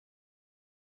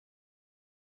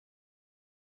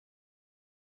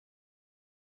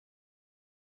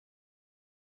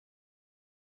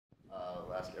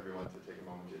ask everyone to take a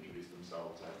moment to introduce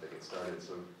themselves as they get started.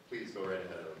 So please go right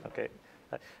ahead. Okay.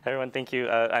 Hi, everyone. Thank you.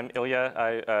 I'm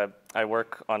Ilya. I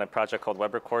work on a project called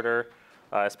Web Recorder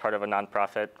as part of a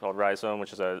nonprofit called Rhizome,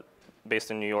 which is based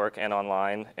in New York and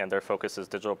online. And their focus is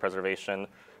digital preservation,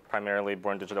 primarily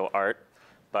born digital art.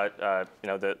 But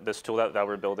this tool that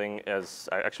we're building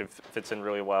actually fits in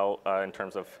really well in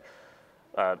terms of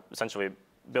essentially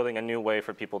building a new way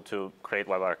for people to create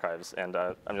web archives. And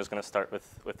I'm just going to start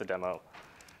with the demo.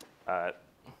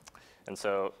 And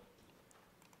so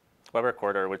Web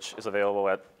Recorder, which is available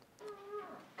at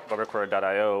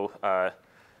webrecorder.io,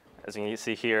 as you can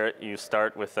see here, you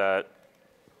start with sort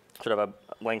of a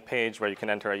blank page where you can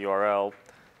enter a URL.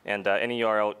 And any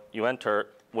URL you enter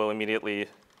will immediately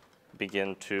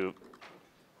begin to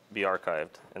be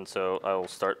archived. And so I will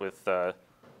start with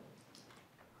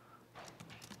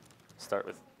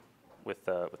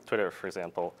Twitter, for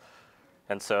example.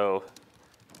 And so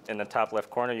in the top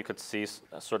left corner, you could see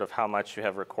sort of how much you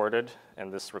have recorded.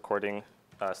 And this recording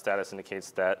status indicates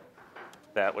that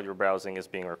what you're browsing is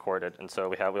being recorded. And so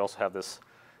we also have this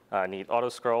neat auto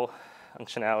scroll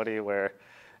functionality where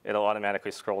it'll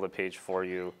automatically scroll the page for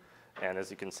you. And as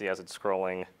you can see, as it's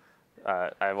scrolling,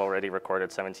 I've already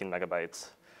recorded 17 megabytes.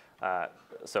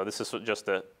 So this is just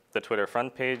the Twitter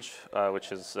front page,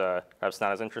 which is perhaps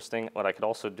not as interesting. What I could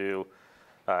also do,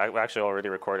 I've actually already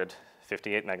recorded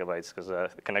 58 megabytes because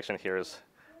the connection here is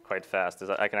quite fast, is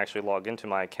I can actually log into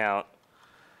my account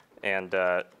and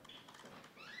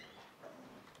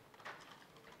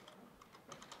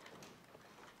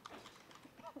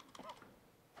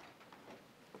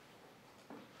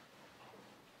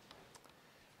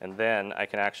then I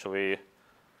can actually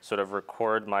sort of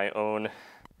record my own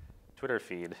Twitter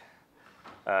feed,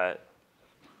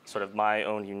 sort of my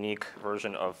own unique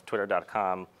version of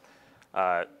twitter.com.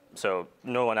 So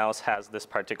no one else has this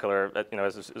particular,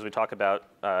 as we talk about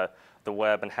the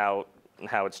web and how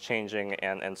it's changing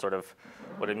and sort of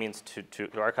what it means to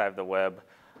archive the web,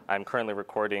 I'm currently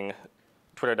recording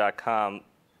twitter.com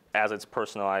as it's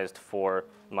personalized for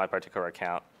my particular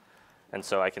account. And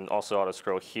so I can also auto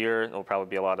scroll here. It'll probably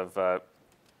be a lot of my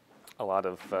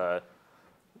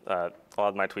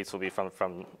tweets will be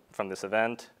from this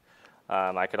event.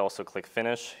 I could also click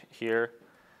finish here,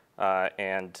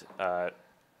 and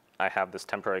I have this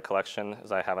temporary collection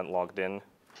as I haven't logged in.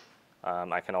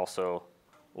 I can also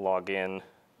log in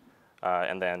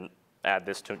and then add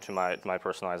this to my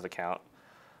personalized account.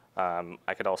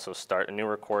 I could also start a new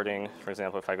recording. For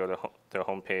example, if I go to the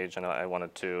home page and I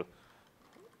wanted to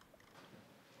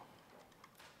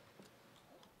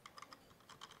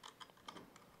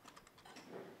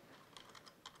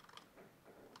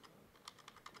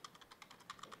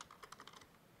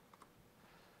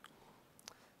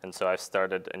And so I've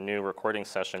started a new recording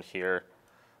session here,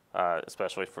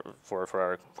 especially for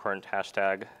our current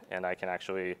hashtag. And I can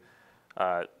actually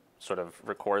sort of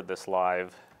record this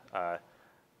live.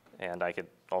 And I could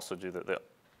also do the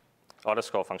auto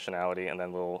scroll functionality. And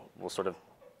then we'll sort of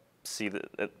see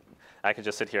I could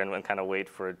just sit here and kind of wait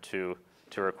for it to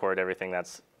record everything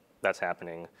that's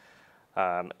happening.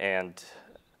 And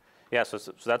yeah, so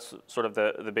that's sort of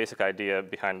the basic idea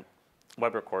behind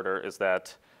Web Recorder, is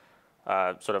that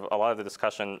sort of a lot of the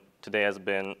discussion today has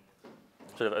been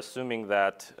sort of assuming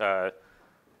that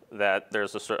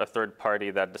there's a third party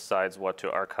that decides what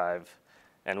to archive.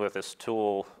 And with this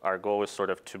tool, our goal is sort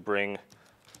of to bring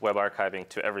web archiving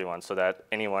to everyone, so that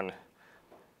anyone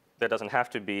that doesn't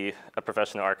have to be a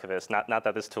professional archivist, not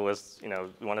that this tool is,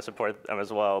 we want to support them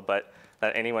as well, but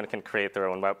that anyone can create their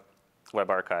own web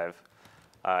archive.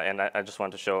 And I just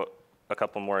wanted to show a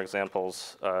couple more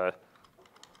examples.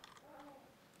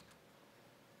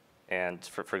 And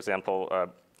for example,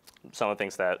 some of the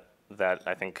things that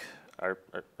I think are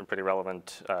pretty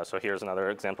relevant. So here's another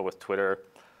example with Twitter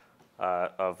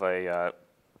of a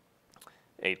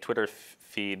Twitter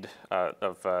feed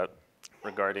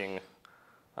regarding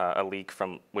a leak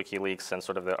from WikiLeaks and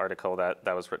sort of the article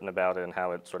that was written about it and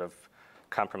how it sort of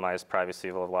compromised privacy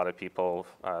of a lot of people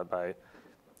by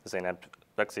Zeynep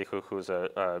Bekzi, who's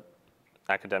a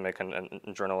academic and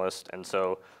journalist. And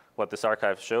so what this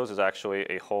archive shows is actually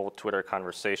a whole Twitter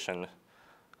conversation.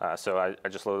 So I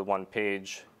just loaded one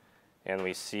page, and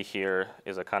we see here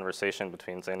is a conversation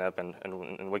between Zeynep and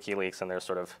WikiLeaks, and there's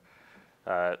sort of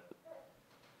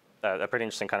a pretty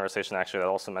interesting conversation actually that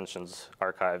also mentions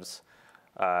archives.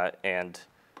 And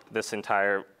this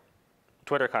entire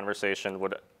Twitter conversation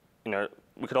would,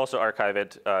 we could also archive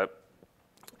it a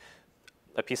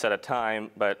piece at a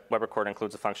time, but Web Recorder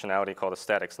includes a functionality called a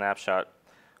static snapshot,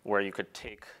 where you could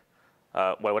take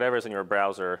whatever is in your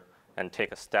browser and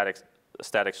take a static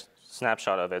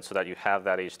snapshot of it so that you have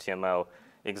that HTML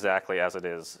exactly as it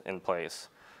is in place.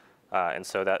 And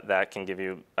so that can give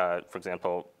you, for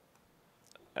example,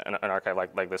 an archive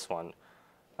like this one.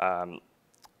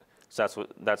 So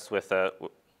that's with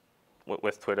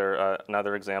Twitter.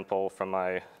 Another example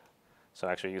from so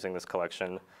actually using this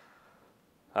collection,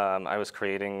 I was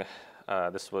creating.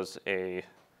 This was a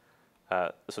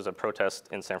protest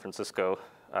in San Francisco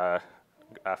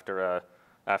after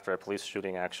a police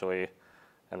shooting, actually,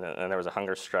 and there was a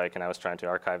hunger strike, and I was trying to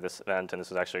archive this event, and this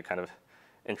was actually kind of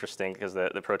interesting because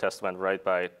the protest went right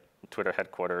by Twitter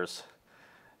headquarters,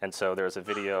 and so there's a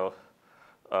video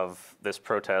of this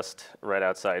protest right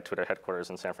outside Twitter headquarters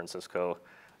in San Francisco,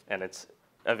 and it's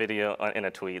a video in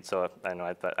a tweet. So I know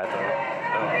I thought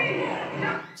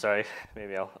sorry,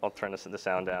 maybe I'll turn the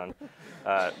sound down.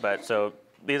 But so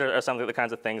these are some of the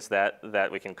kinds of things that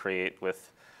we can create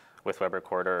with Web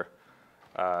Recorder.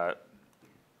 A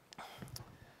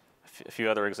few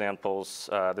other examples.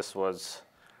 This was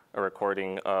a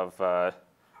recording of. Let's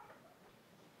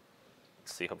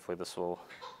see. Hopefully this will.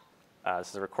 This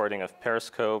is a recording of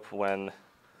Periscope when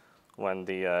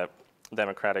the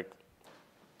Democratic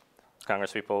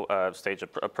Congress people staged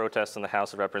a protest in the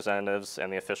House of Representatives,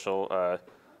 and the official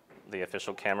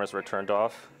cameras were turned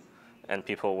off, and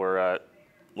people were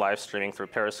live streaming through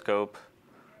Periscope,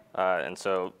 and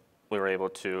so we were able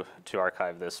to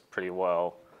archive this pretty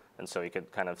well, and so you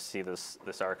could kind of see this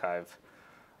archive,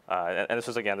 and this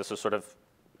was sort of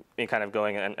me kind of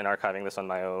going and archiving this on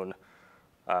my own,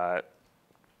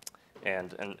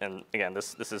 and again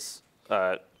this is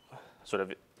sort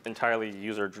of entirely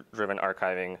user-driven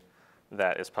archiving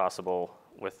that is possible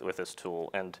with this tool.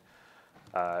 And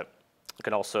you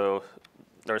can also,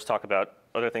 there's talk about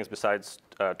other things besides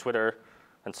Twitter.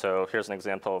 And so here's an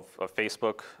example of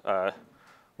Facebook,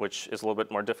 which is a little bit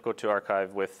more difficult to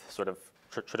archive with sort of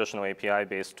traditional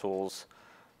API-based tools.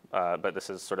 But this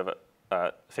is sort of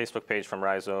a Facebook page from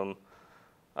Rhizome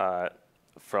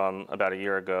from about a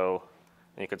year ago.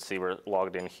 And you can see we're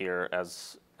logged in here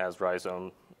as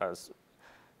Rhizome.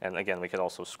 And again, we could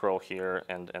also scroll here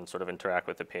and sort of interact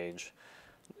with the page.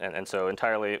 And so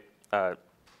entirely, the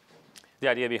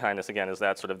idea behind this, again, is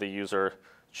that sort of the user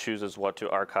chooses what to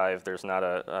archive. There's not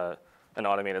an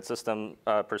automated system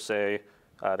per se.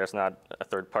 There's not a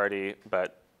third party,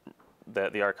 but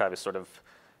the archive is sort of,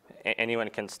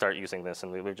 anyone can start using this.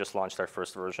 And we've just launched our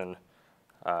first version.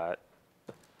 A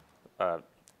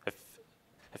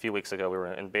few weeks ago, we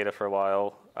were in beta for a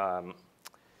while.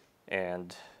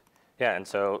 And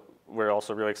so we're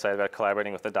also really excited about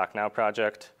collaborating with the DocNow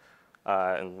project.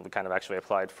 And we kind of actually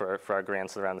applied for our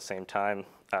grants around the same time.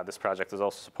 This project is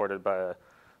also supported by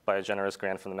a generous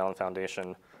grant from the Mellon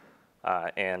Foundation.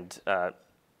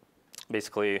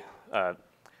 Basically,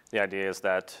 the idea is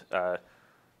that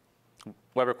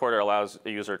Web Recorder allows a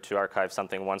user to archive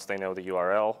something once they know the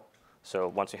URL. So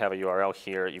once you have a URL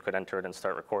here, you could enter it and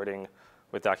start recording.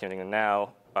 With Documenting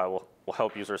Now, we'll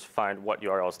help users find what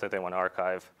URLs that they want to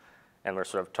archive. And we're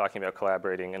sort of talking about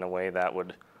collaborating in a way that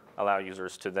would allow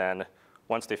users to then,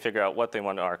 once they figure out what they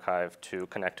want to archive, to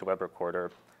connect to Web Recorder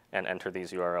and enter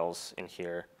these URLs in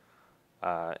here.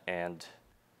 So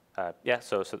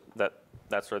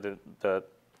that's sort of the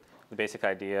basic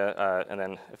idea. And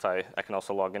then if I can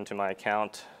also log into my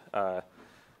account, and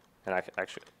I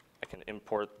can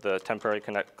import the temporary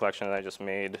collection that I just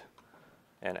made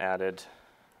and added.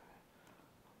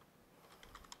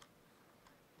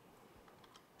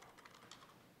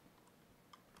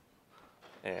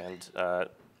 And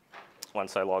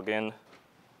once I log in,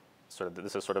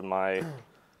 this is sort of my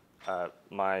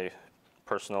my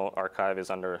personal archive is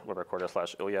under Web Recorder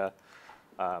 /Ilya,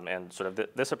 and sort of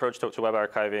this approach to web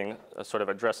archiving sort of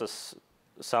addresses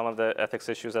some of the ethics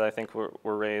issues that I think were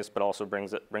raised, but also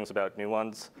brings about new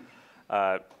ones.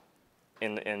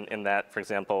 In that, for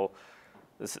example,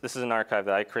 this is an archive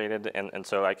that I created, and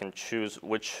so I can choose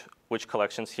which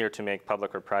collections here to make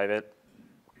public or private.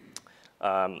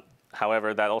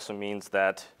 However, that also means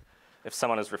that if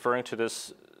someone is referring to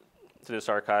this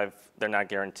archive, they're not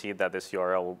guaranteed that this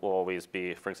URL will always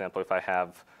be. For example, if I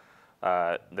have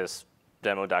this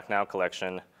demo DocNow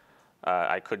collection,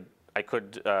 I could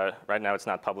right now it's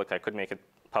not public. I could make it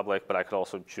public, but I could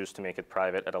also choose to make it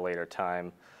private at a later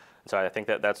time. So I think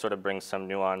that sort of brings some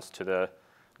nuance to the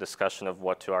discussion of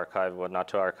what to archive, what not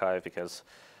to archive, because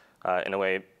in a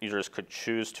way, users could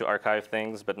choose to archive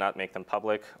things but not make them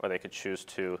public, or they could choose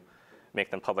to make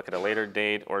them public at a later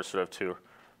date, or sort of to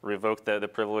revoke the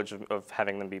privilege of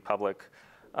having them be public,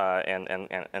 and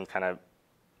kind of,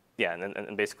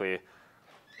 and basically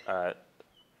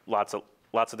lots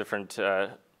of different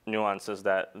nuances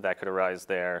that could arise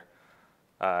there.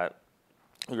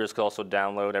 Users could also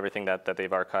download everything that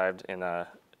they've archived in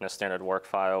a standard work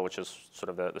file, which is sort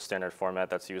of the standard format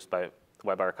that's used by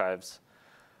web archives.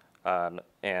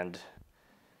 And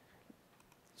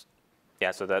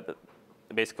yeah, so that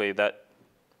basically that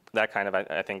kind of,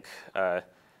 I think,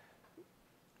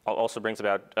 also brings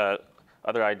about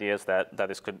other ideas that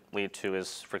this could lead to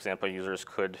is, for example, users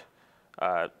could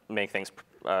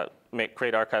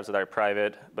create archives that are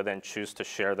private, but then choose to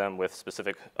share them with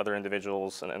specific other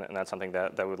individuals, and that's something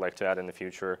that we'd like to add in the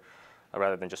future,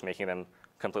 rather than just making them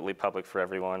completely public for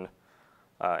everyone.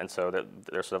 And so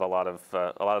there's sort of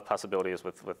a lot of possibilities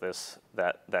with this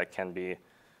that can be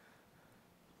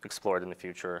explored in the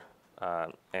future.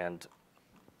 And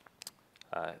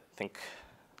I think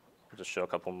I'll just show a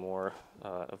couple more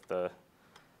from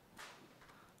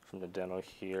the demo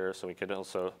here. So we could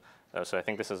also, so I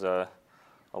think this is a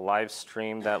live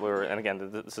stream that and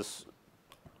again, this is,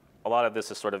 a lot of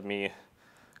this is sort of me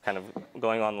kind of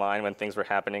going online when things were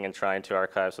happening and trying to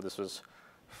archive. So this was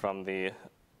from the,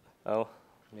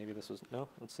 maybe this was, no,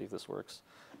 let's see if this works.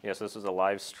 Yeah, so this is a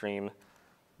live stream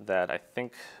that I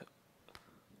think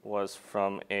was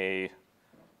from a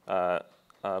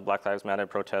Black Lives Matter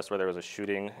protest where there was a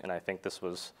shooting, and I think this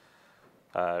was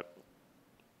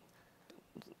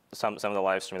some of the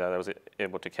live stream that I was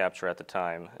able to capture at the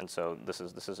time. And so this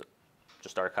is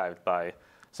just archived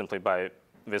simply by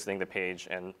visiting the page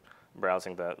and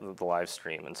browsing the live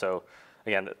stream. And so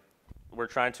again, we're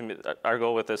trying to, our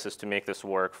goal with this is to make this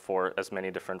work for as many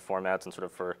different formats and sort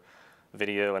of for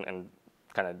video and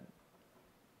kind of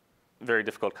very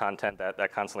difficult content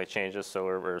that constantly changes. So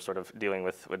we're sort of dealing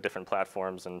with different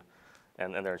platforms and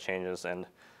there are changes, and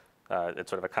it's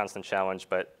sort of a constant challenge,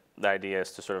 but the idea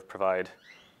is to sort of provide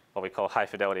what we call high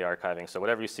fidelity archiving. So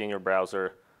whatever you see in your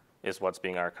browser is what's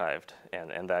being archived,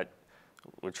 and that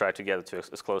we try to get it to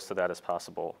as close to that as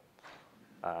possible.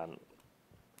 And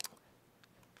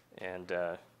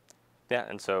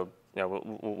so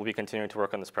we'll be continuing to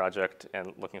work on this project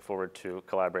and looking forward to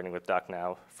collaborating with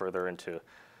DocNow further into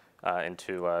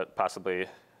possibly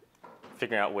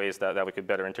figuring out ways that we could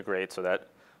better integrate, so that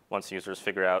once users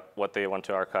figure out what they want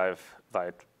to archive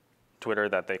via Twitter,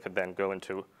 that they could then go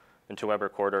into Web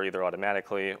Recorder either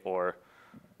automatically or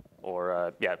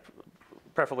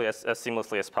preferably as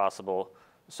seamlessly as possible,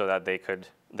 so that they could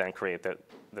then create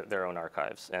their own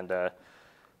archives. And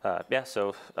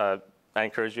so I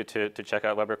encourage you to check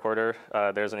out Web Recorder.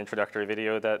 There's an introductory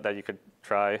video that you could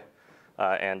try,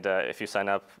 and if you sign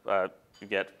up, you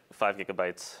get 5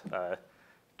 gigabytes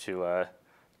to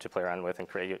play around with and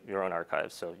create your own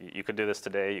archives. So you could do this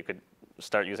today. You could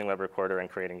start using Web Recorder and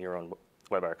creating your own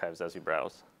web archives as you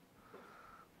browse.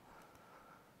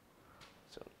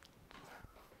 So,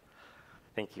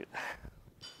 thank you.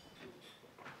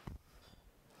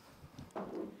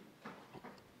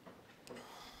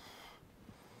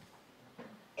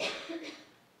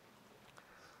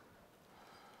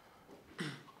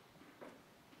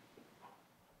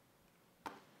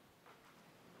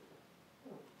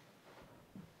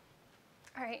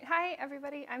 All right, hi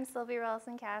everybody, I'm Sylvie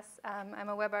Rollason-Cass. I'm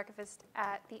a web archivist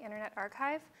at the Internet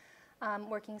Archive,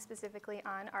 working specifically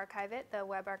on Archive It, the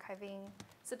web archiving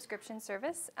subscription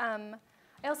service.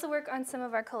 I also work on some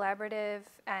of our collaborative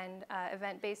and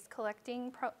event-based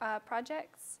collecting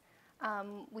projects.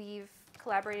 We've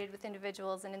collaborated with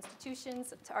individuals and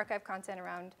institutions to archive content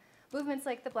around movements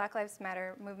like the Black Lives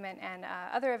Matter movement and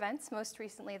other events, most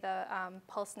recently the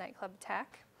Pulse nightclub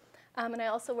attack. And I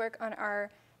also work on our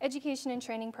education and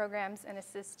training programs and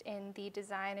assist in the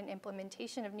design and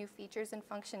implementation of new features and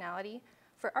functionality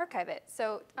for Archive It.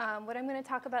 So what I'm going to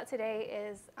talk about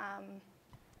today is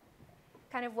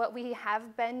kind of what we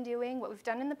have been doing, what we've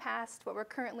done in the past, what we're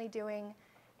currently doing,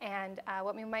 and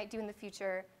what we might do in the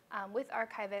future with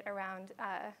Archive It around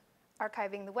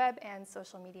archiving the web and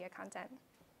social media content.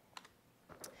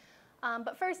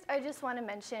 But first, I just want to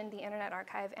mention the Internet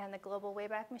Archive and the Global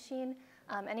Wayback Machine.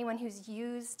 Anyone who's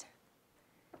used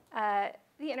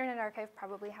the Internet Archive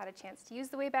probably had a chance to use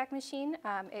the Wayback Machine.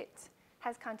 It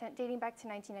has content dating back to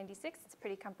 1996. It's a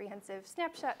pretty comprehensive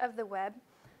snapshot of the web.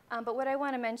 But what I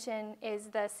want to mention is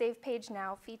the Save Page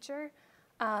Now feature.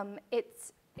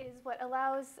 It is what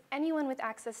allows anyone with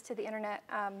access to the internet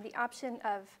the option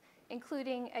of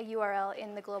including a URL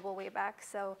in the Global Wayback.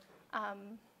 So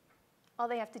all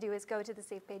they have to do is go to the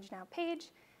Save Page Now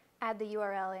page, add the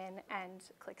URL in, and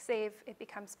click Save. It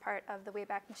becomes part of the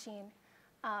Wayback Machine.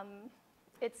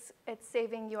 It's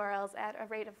saving URLs at a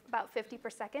rate of about 50 per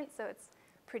second, so it's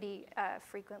pretty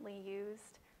frequently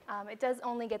used. It does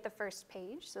only get the first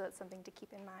page, so that's something to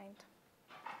keep in mind.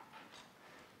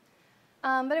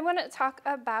 But I want to talk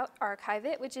about Archive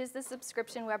It, which is the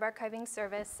subscription web archiving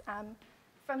service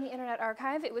from the Internet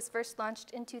Archive. It was first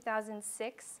launched in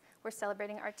 2006. We're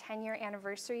celebrating our 10-year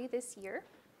anniversary this year.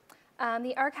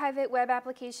 The Archive It web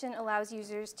application allows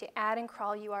users to add and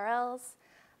crawl URLs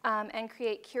and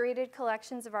create curated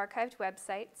collections of archived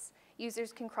websites.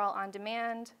 Users can crawl on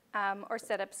demand or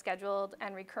set up scheduled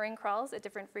and recurring crawls at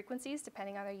different frequencies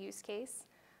depending on their use case.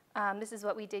 This is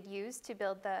what we did use to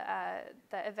build the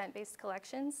event-based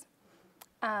collections.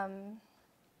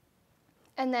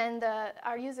 And then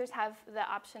our users have the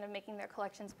option of making their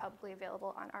collections publicly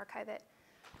available on Archive It.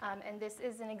 And this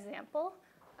is an example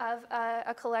of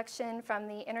a collection from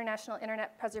the International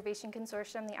Internet Preservation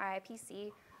Consortium, the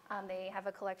IIPC. They have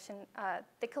a collection,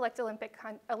 they collect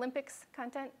Olympics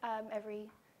content every,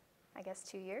 I guess,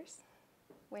 2 years,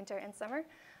 winter and summer.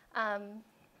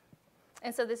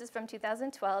 And so this is from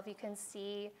 2012. You can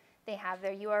see they have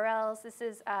their URLs. This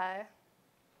is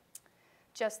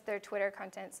just their Twitter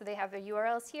content. So they have their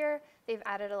URLs here. They've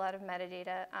added a lot of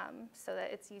metadata so that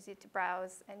it's easy to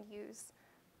browse and use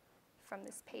from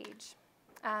this page.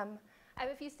 I have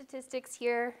a few statistics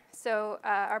here. So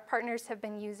our partners have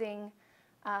been using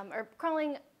or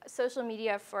crawling social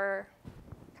media for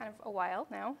kind of a while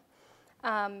now.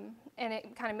 And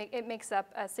it makes up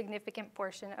a significant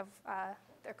portion of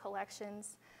their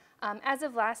collections. As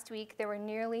of last week, there were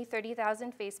nearly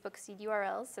 30,000 Facebook seed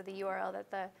URLs, so the URL that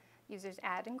the users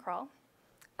add and crawl.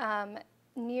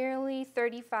 Nearly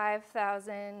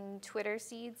 35,000 Twitter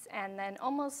seeds, and then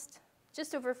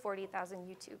just over 40,000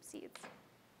 YouTube seeds.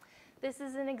 This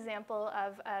is an example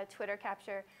of a Twitter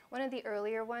capture, one of the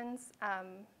earlier ones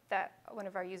that one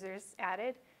of our users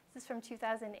added. This is from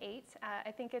 2008.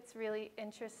 I think it's really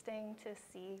interesting to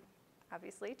see,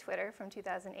 obviously, Twitter from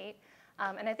 2008.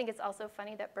 And I think it's also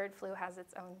funny that bird flu has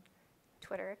its own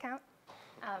Twitter account.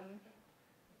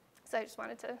 So I just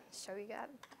wanted to show you guys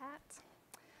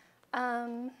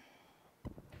that.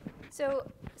 So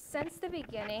since the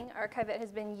beginning, Archive It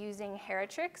has been using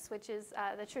Heritrix, which is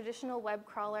the traditional web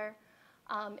crawler.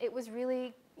 It was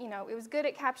really, it was good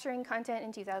at capturing content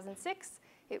in 2006.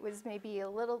 It was maybe a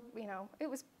little, it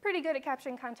was pretty good at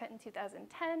capturing content in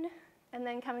 2010. And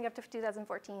then coming up to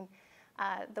 2014,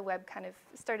 the web kind of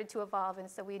started to evolve.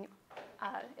 And so we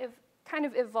kind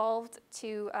of evolved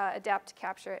to adapt to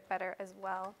capture it better as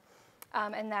well.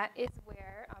 And that is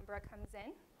where Umbra comes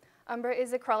in. Umbra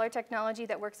is a crawler technology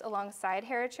that works alongside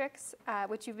Heritrix,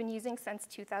 which we've been using since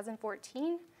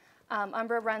 2014.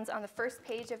 Umbra runs on the first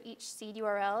page of each seed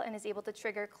URL and is able to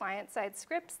trigger client-side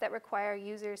scripts that require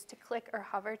users to click or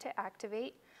hover to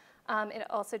activate. It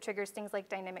also triggers things like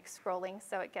dynamic scrolling,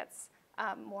 so it gets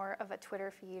more of a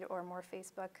Twitter feed or more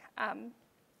Facebook.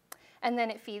 And then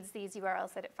it feeds these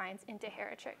URLs that it finds into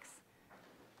Heritrix.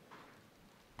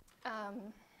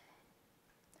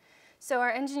 So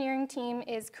our engineering team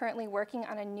is currently working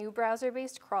on a new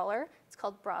browser-based crawler. It's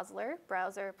called Browsler.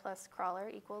 Browser plus crawler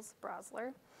equals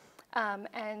Browsler.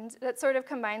 And that sort of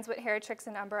combines what Heritrix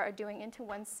and Umbra are doing into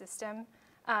one system.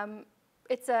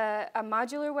 It's a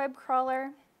modular web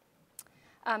crawler.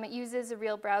 It uses a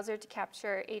real browser to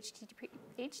capture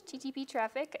HTTP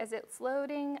traffic as it's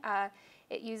loading.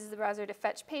 It uses the browser to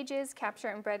fetch pages,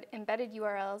 capture embedded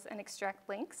URLs, and extract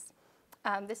links.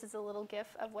 This is a little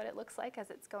GIF of what it looks like as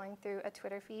it's going through a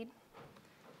Twitter feed.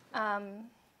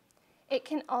 It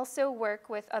can also work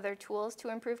with other tools to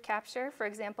improve capture, for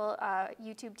example,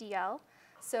 YouTube DL.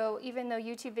 So even though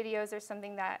YouTube videos are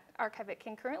something that Archive It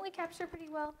can currently capture pretty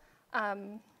well,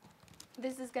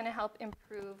 this is going to help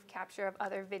improve capture of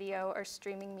other video or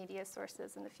streaming media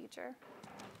sources in the future.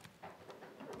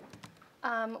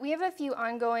 We have a few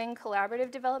ongoing collaborative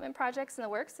development projects in the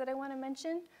works that I want to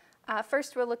mention.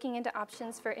 First, we're looking into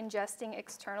options for ingesting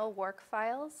external work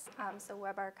files, so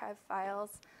web archive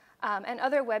files, and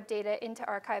other web data into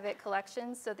Archive It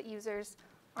collections so that users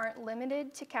aren't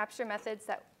limited to capture methods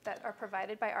that are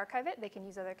provided by Archive It. They can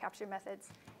use other capture methods,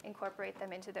 incorporate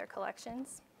them into their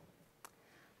collections.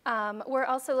 We're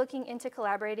also looking into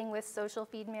collaborating with Social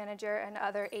Feed Manager and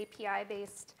other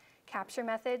API-based capture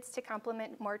methods to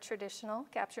complement more traditional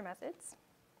capture methods.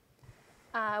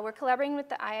 We're collaborating with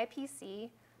the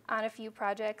IIPC on a few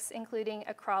projects, including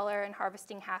a crawler and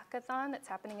harvesting hackathon that's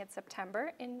happening in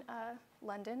September in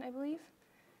London, I believe.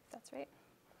 If that's right.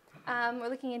 We're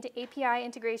looking into API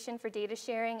integration for data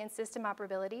sharing and system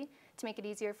operability to make it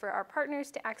easier for our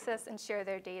partners to access and share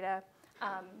their data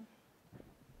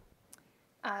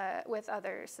with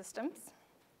other systems.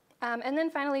 And then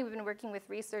finally, we've been working with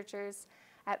researchers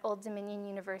at Old Dominion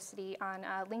University on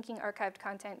linking archived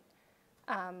content,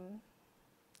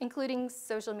 including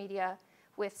social media,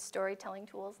 with storytelling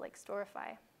tools like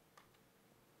Storify.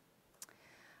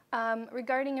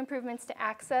 Regarding improvements to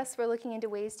access, we're looking into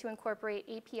ways to incorporate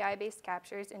API-based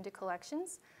captures into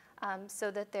collections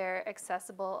so that they're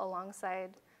accessible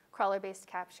alongside crawler-based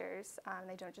captures.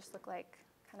 They don't just look like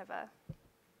kind of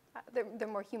they're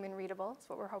more human readable, is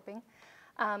what we're hoping.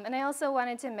 And I also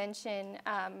wanted to mention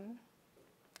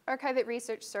Archive at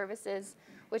Research Services,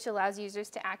 which allows users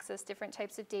to access different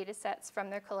types of data sets from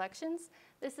their collections.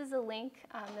 This is a link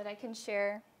that I can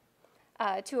share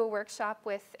to a workshop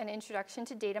with an introduction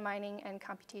to data mining and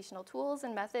computational tools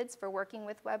and methods for working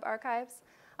with web archives.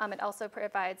 It also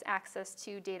provides access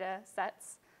to data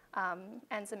sets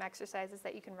and some exercises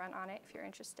that you can run on it if you're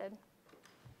interested.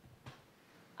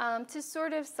 To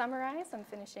sort of summarize, I'm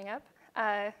finishing up.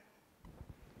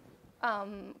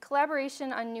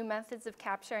 Collaboration on new methods of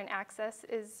capture and access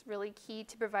is really key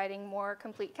to providing more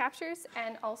complete captures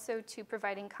and also to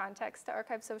providing context to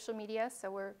archive social media. So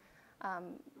we're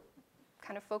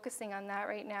kind of focusing on that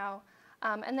right now.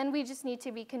 And then we just need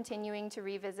to be continuing to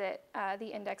revisit the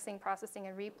indexing, processing,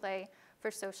 and replay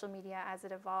for social media as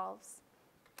it evolves.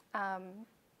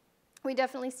 We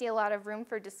definitely see a lot of room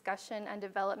for discussion and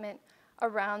development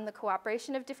around the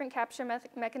cooperation of different capture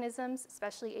mechanisms,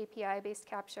 especially API-based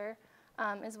capture,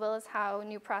 as well as how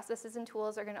new processes and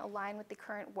tools are going to align with the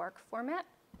current work format.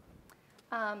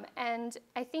 And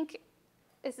I think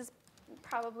this is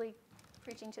probably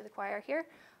preaching to the choir here,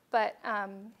 but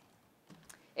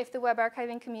if the web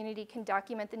archiving community can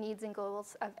document the needs and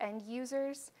goals of end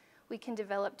users, we can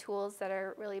develop tools that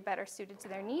are really better suited to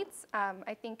their needs.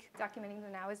 I think documenting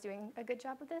them now is doing a good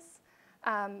job of this.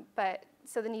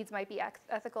 So the needs might be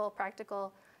ethical,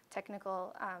 practical,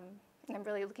 technical, and I'm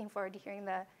really looking forward to hearing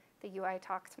the UI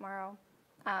talk tomorrow.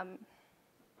 Yeah,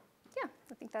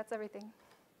 I think that's everything.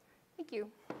 Thank you.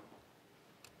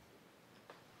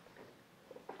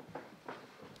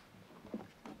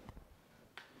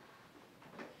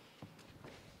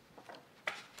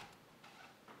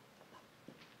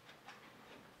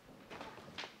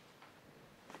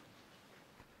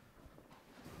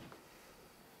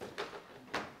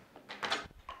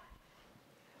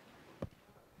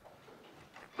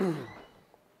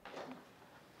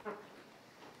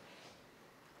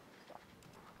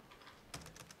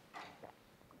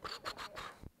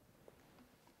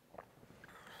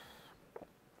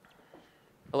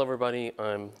 Hello, everybody.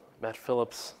 I'm Matt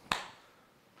Phillips.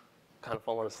 Kind of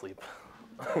falling asleep.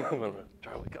 I'm going to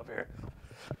try to wake up here.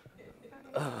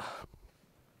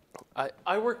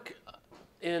 I work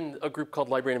in a group called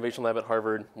Library Innovation Lab at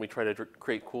Harvard. We try to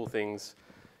create cool things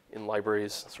in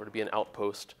libraries, sort of be an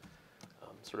outpost,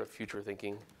 sort of future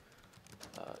thinking.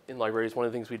 In libraries, one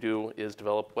of the things we do is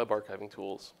develop web archiving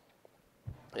tools.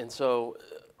 And so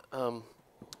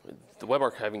the web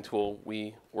archiving tool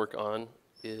we work on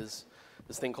is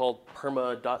this thing called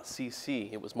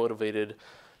perma.cc. It was motivated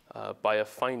by a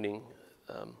finding.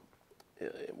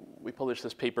 We published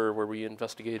this paper where we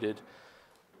investigated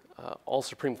all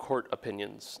Supreme Court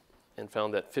opinions and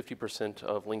found that 50%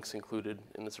 of links included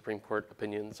in the Supreme Court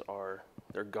opinions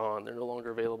they're gone. They're no longer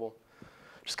available.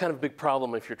 Which is kind of a big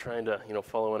problem if you're trying to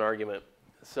follow an argument.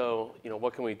 So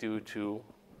what can we do to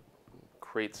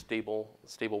create stable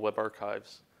web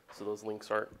archives so those links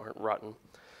aren't rotten?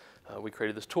 We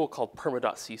created this tool called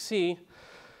perma.cc,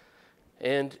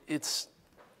 and it's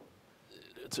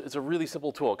a really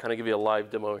simple tool. I'll kind of give you a live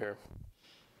demo here.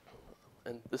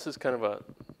 And this is kind of a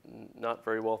not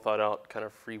very well thought out, kind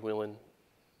of freewheeling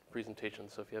presentation.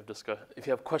 So if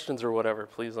you have questions or whatever,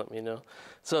 please let me know.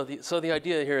 So the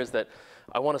idea here is that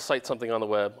I want to cite something on the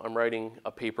web. I'm writing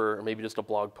a paper or maybe just a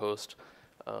blog post.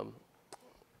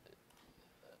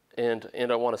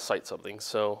 And I want to cite something,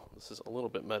 so this is a little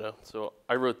bit meta. So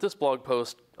I wrote this blog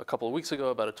post a couple of weeks ago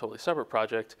about a totally separate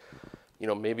project.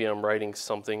 Maybe I'm writing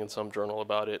something in some journal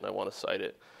about it and I want to cite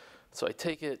it. So I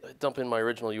take it, I dump in my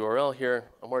original URL here.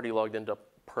 I'm already logged into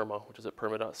Perma, which is at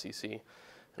perma.cc.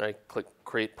 And I click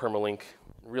create permalink.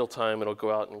 In real time, it'll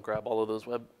go out and grab all of those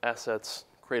web assets,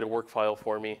 create a work file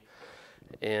for me,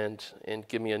 and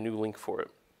give me a new link for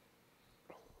it.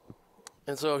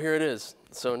 And so here it is.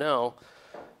 So now,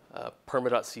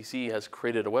 perma.cc has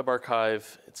created a web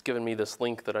archive. It's given me this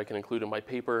link that I can include in my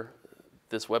paper.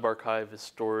 This web archive is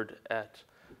stored at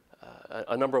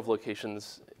a number of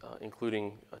locations,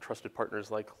 including trusted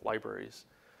partners like libraries.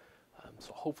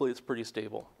 So hopefully it's pretty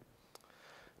stable.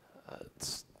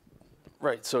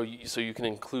 Right, so you can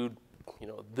include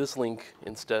this link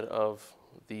instead of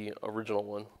the original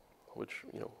one, which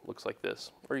looks like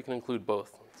this. Or you can include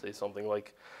both. Say something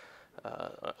like,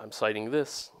 I'm citing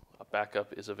this. A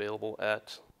backup is available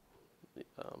at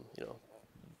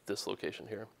this location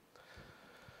here.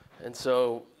 And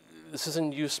so this is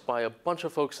in use by a bunch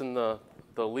of folks in the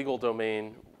legal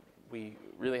domain we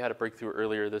really had a breakthrough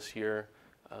earlier this year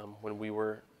when we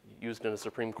were used in a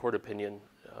Supreme Court opinion,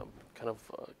 kind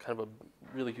of a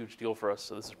really huge deal for us.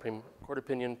 So the Supreme Court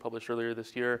opinion published earlier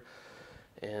this year,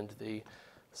 and they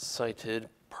cited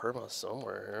PERMA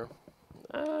somewhere.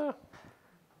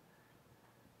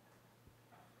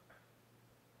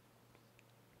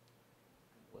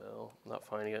 Well, not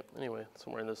finding it. Anyway,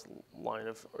 somewhere in this line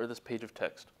of, or this page of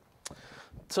text.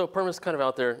 So PERMA is kind of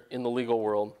out there in the legal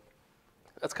world.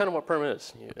 That's kind of what PERMA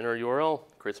is. You enter a URL,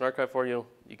 creates an archive for you,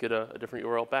 you get a different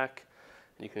URL back,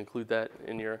 and you can include that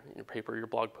in your paper, your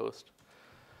blog post.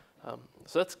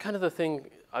 So that's kind of the thing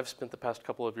I've spent the past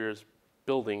couple of years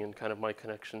building, and kind of my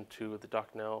connection to the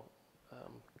DocNow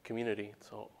community.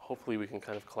 So hopefully we can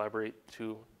kind of collaborate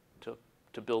to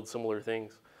build similar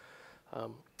things.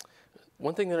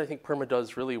 One thing that I think PERMA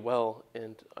does really well,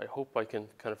 and I hope I can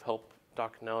kind of help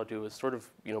DocNow do, is sort of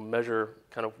measure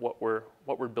kind of what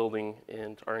we're building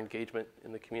and our engagement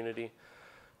in the community.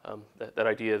 That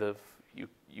idea of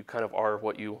you kind of are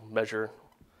what you measure.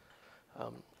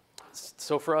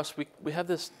 So for us, we have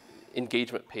this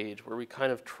engagement page where we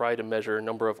kind of try to measure a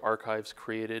number of archives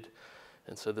created.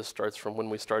 And so this starts from when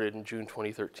we started in June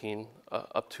 2013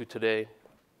 up to today.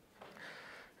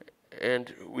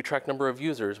 And we track number of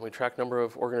users, we track number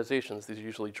of organizations, these are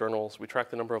usually journals. We track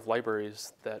the number of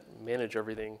libraries that manage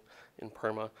everything in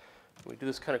PERMA. We do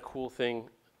this kind of cool thing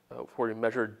where we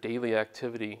measure daily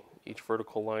activity. Each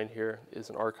vertical line here is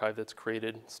an archive that's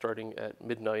created starting at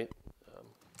midnight,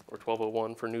 or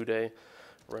 12:01 for new day,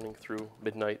 running through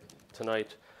midnight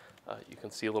tonight. You can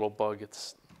see a little bug.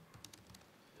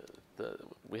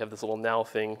 We have this little now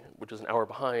thing, which is an hour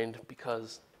behind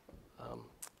because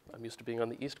I'm used to being on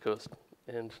the East Coast,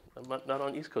 and I'm not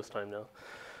on East Coast time now.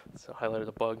 So highlighted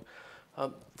a bug.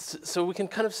 So we can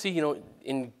kind of see,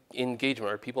 in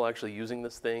engagement. Are people actually using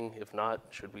this thing? If not,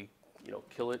 should we,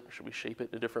 kill it? Should we shape it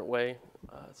in a different way?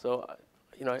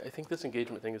 I think this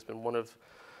engagement thing has been one of,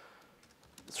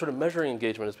 sort of measuring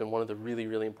engagement has been one of the really,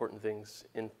 really important things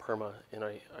in PERMA, and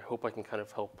I hope I can kind of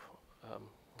help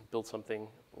build something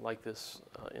like this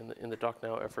in the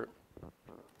DocNow effort.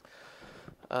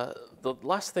 The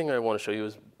last thing I want to show you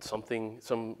is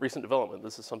some recent development.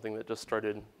 This is something that just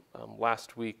started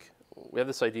last week. We have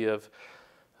this idea of,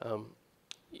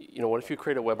 what if you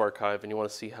create a web archive and you want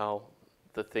to see how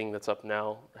the thing that's up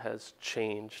now has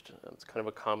changed? It's kind of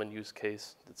a common use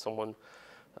case. Did someone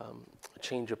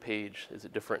change a page? Is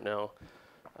it different now?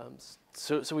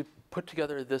 So we put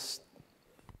together this.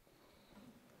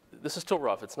 This is still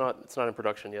rough. It's not in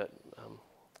production yet.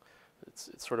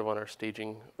 It's sort of on our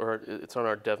staging, or it's on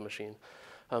our dev machine.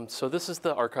 So this is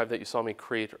the archive that you saw me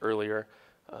create earlier.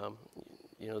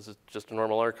 This is just a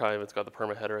normal archive. It's got the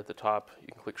PERMA header at the top. You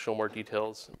can click Show More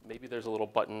Details. Maybe there's a little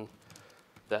button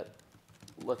that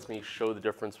lets me show the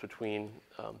difference between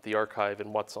the archive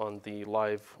and what's on the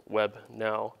live web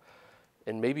now.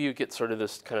 And maybe you get sort of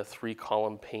this kind of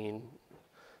 3-column pane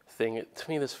thing. To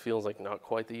me, this feels like not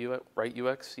quite the right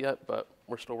UX yet, but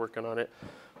we're still working on it.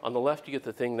 On the left, you get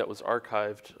the thing that was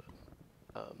archived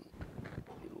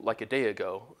like a day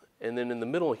ago. And then in the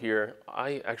middle here,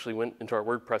 I actually went into our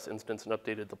WordPress instance and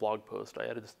updated the blog post. I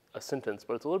added a sentence,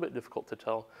 but it's a little bit difficult to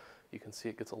tell. You can see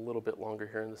it gets a little bit longer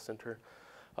here in the center.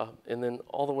 And then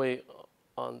all the way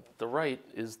on the right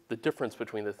is the difference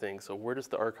between the things. So where does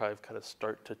the archive kind of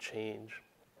start to change?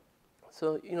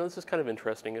 So, this is kind of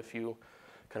interesting if you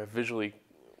kind of visually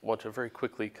want to very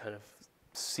quickly kind of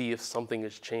see if something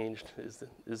has changed.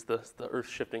 Is the earth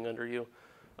shifting under you?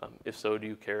 If so, do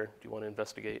you care? Do you want to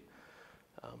investigate?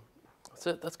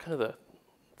 That's kind of the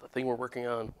thing we're working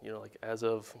on, like as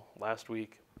of last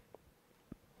week.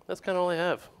 That's kind of all I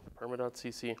have,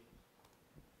 perma.cc.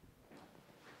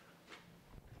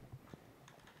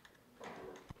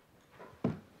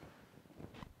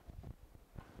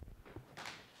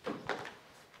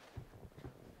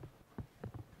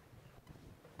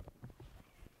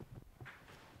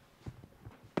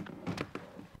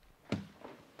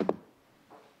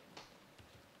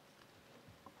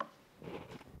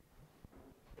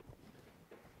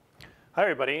 Hi,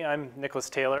 everybody. I'm Nicholas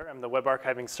Taylor. I'm the Web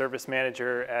Archiving Service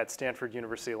Manager at Stanford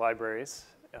University Libraries.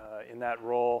 In that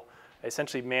role, I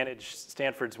essentially manage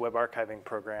Stanford's web archiving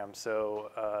program, so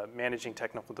managing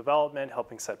technical development,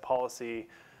 helping set policy,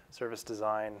 service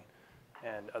design,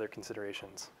 and other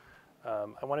considerations.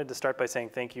 I wanted to start by saying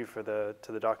thank you to the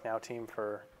DocNow team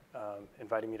for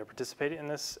inviting me to participate in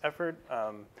this effort.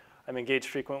 I'm engaged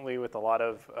frequently with a lot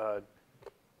of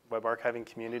web archiving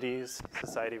communities,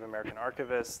 Society of American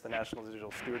Archivists, the National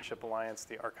Digital Stewardship Alliance,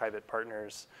 the Archive It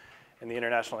Partners, and the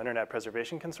International Internet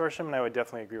Preservation Consortium. And I would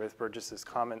definitely agree with Burgess's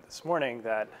comment this morning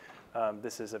that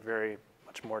this is a very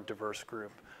much more diverse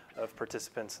group of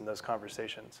participants in those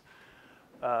conversations.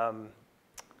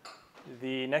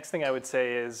 The next thing I would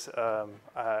say is,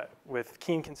 with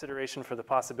keen consideration for the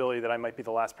possibility that I might be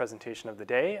the last presentation of the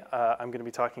day, I'm going to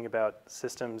be talking about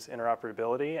systems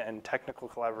interoperability and technical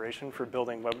collaboration for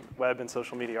building web and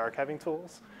social media archiving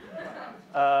tools.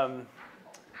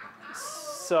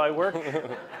 So I work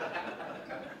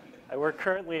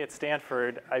currently at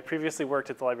Stanford. I previously worked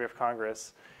at the Library of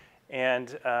Congress.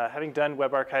 And having done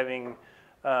web archiving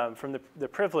from the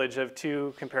privilege of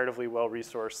two comparatively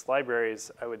well-resourced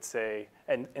libraries, I would say,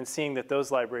 and seeing that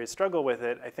those libraries struggle with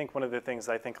it, I think one of the things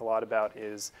I think a lot about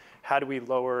is how do we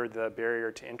lower the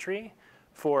barrier to entry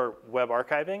for web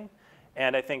archiving?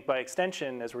 And I think by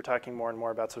extension, as we're talking more and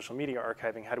more about social media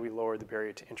archiving, how do we lower the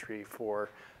barrier to entry for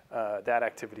that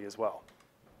activity as well?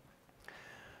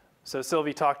 So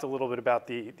Sylvie talked a little bit about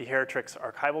the Heritrix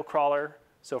archival crawler.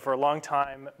 So for a long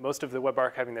time, most of the web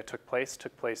archiving that took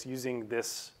place using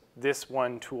this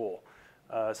one tool.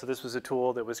 So this was a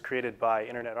tool that was created by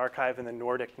Internet Archive and the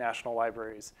Nordic National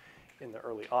Libraries in the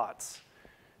early aughts.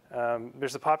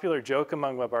 There's a popular joke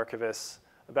among web archivists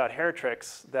about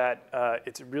Heritrix that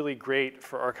it's really great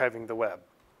for archiving the web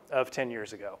of 10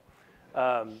 years ago.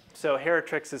 So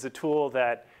Heritrix is a tool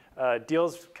that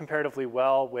deals comparatively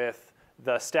well with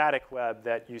the static web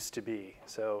that used to be.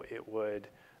 So it would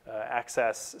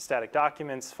access static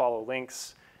documents, follow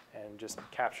links, and just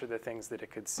capture the things that it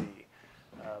could see.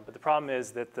 But the problem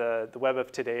is that the web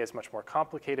of today is much more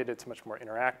complicated. It's much more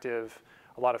interactive.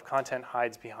 A lot of content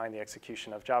hides behind the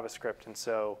execution of JavaScript. And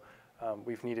so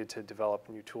we've needed to develop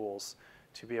new tools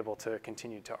to be able to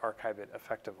continue to archive it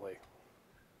effectively.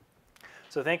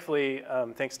 So thankfully,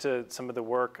 thanks to some of the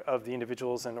work of the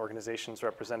individuals and organizations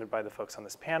represented by the folks on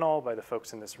this panel, by the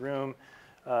folks in this room,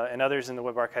 and others in the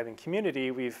web archiving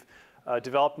community, we've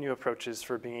developed new approaches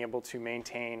for being able to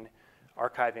maintain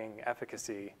archiving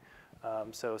efficacy.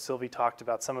 So Sylvie talked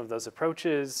about some of those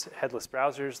approaches, headless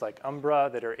browsers like Umbra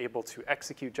that are able to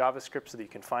execute JavaScript so that you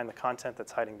can find the content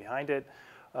that's hiding behind it,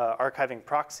 archiving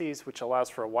proxies, which allows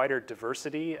for a wider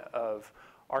diversity of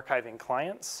archiving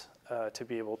clients to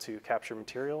be able to capture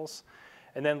materials,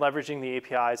 and then leveraging the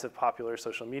APIs of popular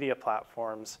social media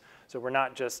platforms. So we're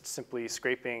not just simply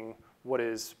scraping what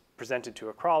is presented to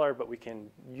a crawler, but we can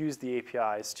use the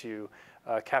APIs to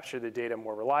capture the data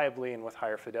more reliably and with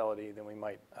higher fidelity than we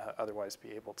might otherwise be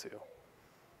able to.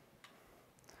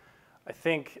 I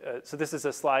think, so this is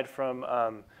a slide from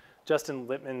Justin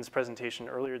Littman's presentation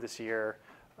earlier this year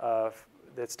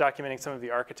that's documenting some of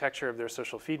the architecture of their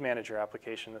social feed manager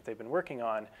application that they've been working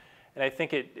on. And I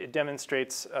think it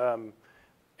demonstrates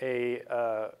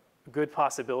a good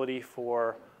possibility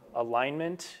for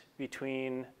alignment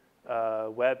between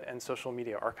web and social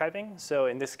media archiving. So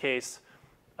in this case,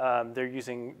 they're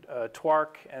using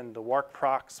Twark and the Wark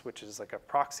prox, which is like a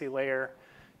proxy layer,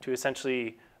 to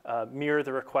essentially mirror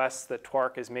the requests that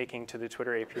Twark is making to the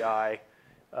Twitter API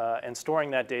and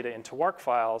storing that data into Wark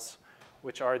files,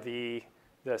 which are the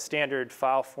standard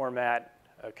file format,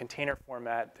 container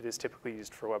format that is typically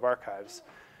used for web archives.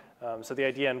 So the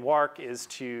idea in Wark is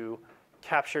to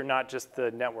capture not just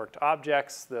the networked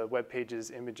objects, the web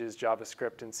pages, images,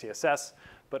 JavaScript, and CSS,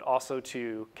 but also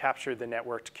to capture the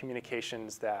networked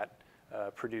communications that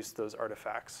produce those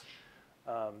artifacts.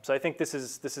 So I think this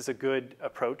is a good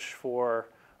approach for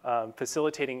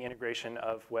facilitating integration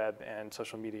of web and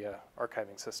social media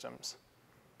archiving systems.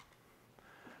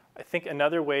 I think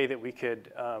another way that we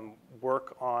could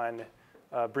work on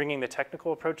bringing the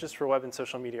technical approaches for web and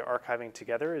social media archiving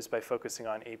together is by focusing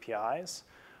on APIs.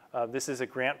 This is a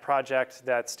grant project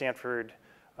that Stanford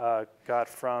got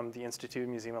from the Institute of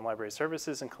Museum and Library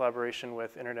Services in collaboration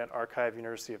with Internet Archive,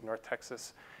 University of North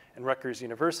Texas, and Rutgers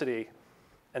University.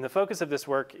 And the focus of this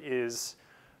work is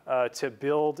to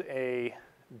build a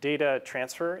data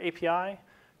transfer API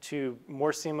to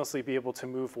more seamlessly be able to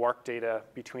move Wark data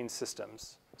between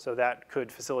systems. So that could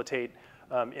facilitate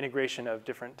integration of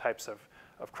different types of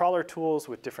crawler tools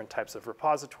with different types of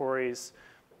repositories,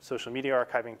 social media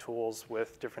archiving tools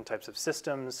with different types of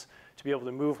systems, to be able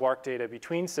to move Wark data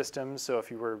between systems. So if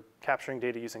you were capturing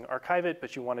data using Archiveit,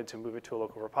 but you wanted to move it to a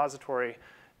local repository,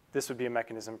 this would be a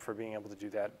mechanism for being able to do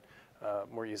that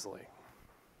more easily.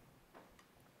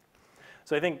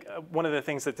 So I think one of the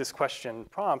things that this question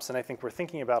prompts, and I think we're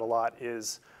thinking about a lot,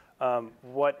 is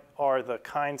what are the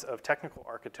kinds of technical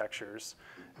architectures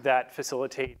that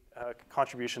facilitate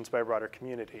contributions by a broader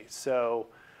community. So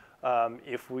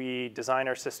if we design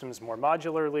our systems more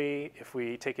modularly, if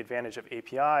we take advantage of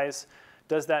APIs,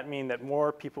 does that mean that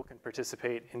more people can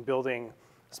participate in building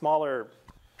smaller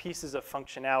pieces of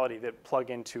functionality that plug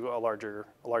into a larger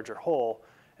whole?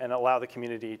 and allow the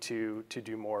community to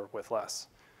do more with less.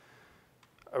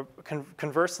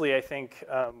 Conversely, I think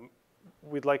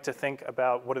we'd like to think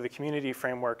about what are the community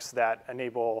frameworks that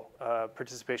enable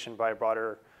participation by a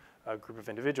broader group of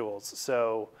individuals.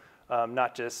 So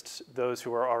not just those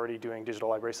who are already doing digital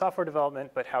library software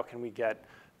development, but how can we get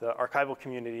the archival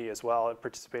community as well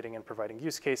participating in providing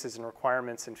use cases and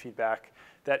requirements and feedback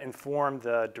that inform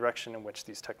the direction in which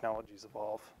these technologies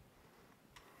evolve.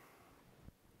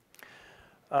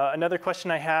 Another question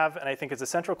I have, and I think is a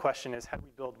central question, is how do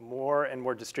we build more and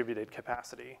more distributed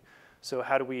capacity? So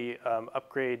how do we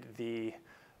upgrade the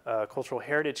cultural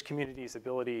heritage community's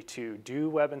ability to do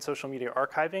web and social media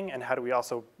archiving, and how do we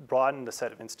also broaden the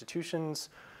set of institutions,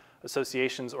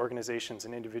 associations, organizations,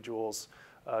 and individuals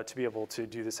to be able to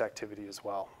do this activity as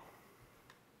well?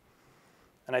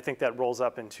 And I think that rolls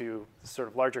up into the sort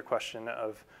of larger question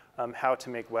of how to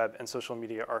make web and social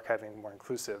media archiving more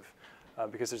inclusive,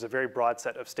 because there's a very broad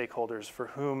set of stakeholders for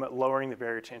whom lowering the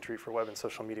barrier to entry for web and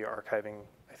social media archiving,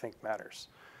 I think, matters.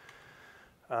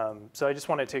 So I just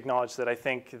wanted to acknowledge that I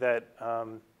think that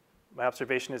my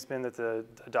observation has been that the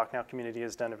DocNow community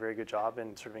has done a very good job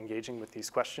in sort of engaging with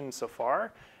these questions so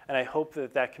far, and I hope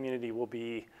that that community will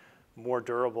be more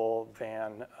durable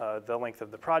than the length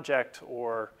of the project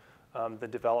or the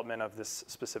development of this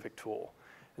specific tool.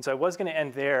 And so I was going to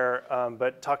end there,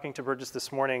 but talking to Burgess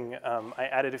this morning, I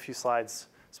added a few slides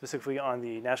specifically on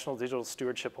the National Digital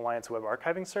Stewardship Alliance Web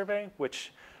Archiving Survey,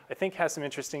 which I think has some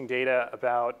interesting data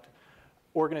about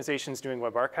organizations doing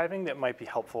web archiving that might be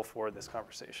helpful for this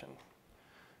conversation.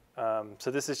 So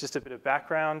this is just a bit of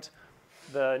background.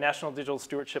 The National Digital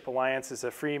Stewardship Alliance is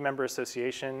a free member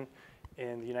association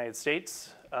in the United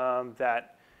States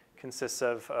that consists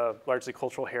of largely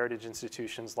cultural heritage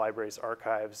institutions, libraries,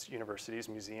 archives, universities,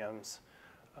 museums,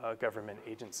 government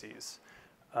agencies.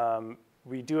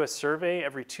 We do a survey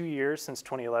every 2 years since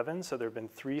 2011, so there have been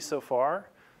 3 so far,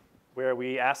 where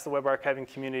we ask the web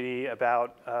archiving community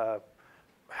about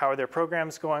how are their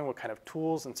programs going, what kind of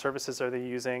tools and services are they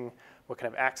using, what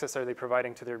kind of access are they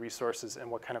providing to their resources, and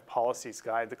what kind of policies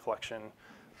guide the collection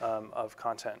of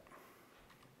content.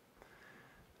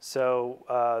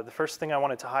 So the first thing I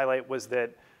wanted to highlight was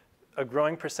that a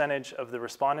growing percentage of the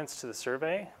respondents to the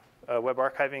survey, web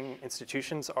archiving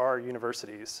institutions, are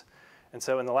universities. And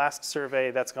so in the last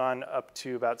survey, that's gone up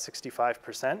to about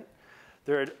 65%.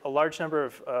 There are a large number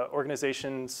of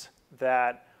organizations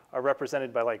that are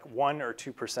represented by like 1 or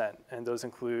 2%, and those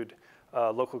include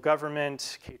local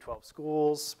government, K-12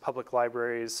 schools, public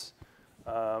libraries.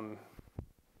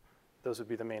 Those would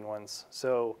be the main ones.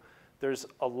 So there's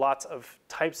a lot of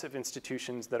types of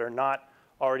institutions that are not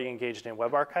already engaged in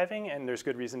web archiving, and there's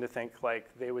good reason to think like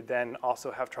they would then also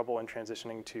have trouble in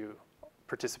transitioning to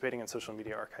participating in social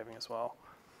media archiving as well.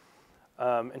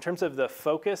 In terms of the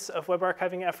focus of web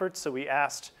archiving efforts, so we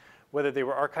asked whether they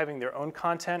were archiving their own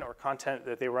content or content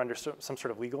that they were under some sort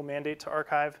of legal mandate to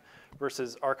archive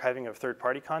versus archiving of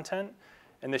third-party content.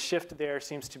 And the shift there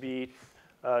seems to be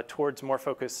towards more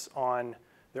focus on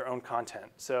their own content.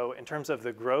 So in terms of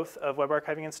the growth of web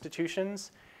archiving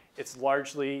institutions, it's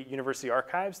largely university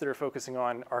archives that are focusing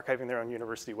on archiving their own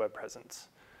university web presence.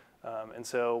 And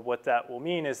so what that will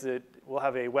mean is that we'll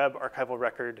have a web archival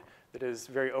record that is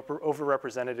very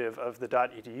overrepresentative of the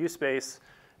 .edu space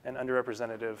and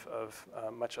underrepresentative of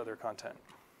much other content.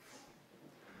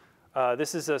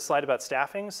 This is a slide about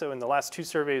staffing. So in the last 2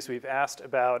 surveys, we've asked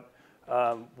about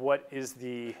what is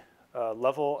the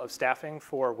level of staffing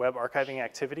for web archiving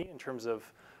activity in terms of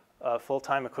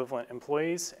full-time equivalent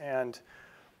employees. And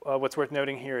what's worth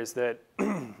noting here is that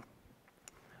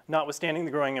notwithstanding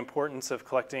the growing importance of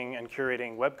collecting and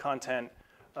curating web content,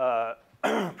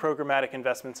 programmatic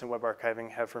investments in web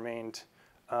archiving have remained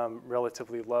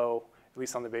relatively low, at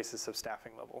least on the basis of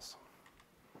staffing levels.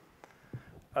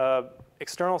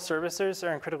 External services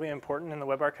are incredibly important in the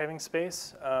web archiving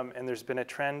space, and there's been a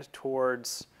trend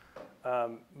towards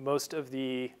most of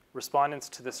the respondents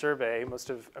to the survey, most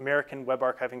of American web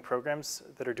archiving programs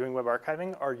that are doing web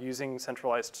archiving are using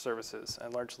centralized services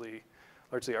and largely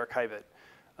archive it.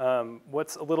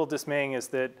 What's a little dismaying is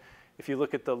that if you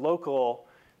look at the local,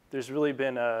 there's really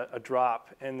been a drop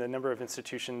in the number of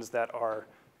institutions that are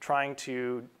trying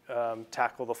to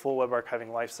tackle the full web archiving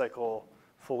lifecycle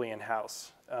fully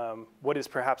in-house. What is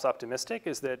perhaps optimistic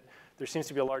is that there seems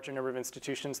to be a larger number of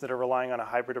institutions that are relying on a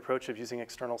hybrid approach of using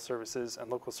external services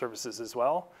and local services as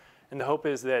well. And the hope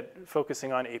is that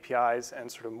focusing on APIs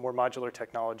and sort of more modular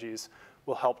technologies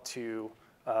will help to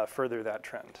further that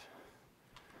trend.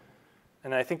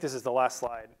 And I think this is the last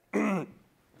slide.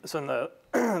 So in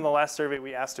the last survey,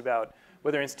 we asked about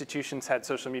whether institutions had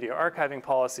social media archiving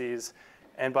policies,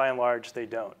 and by and large, they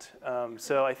don't.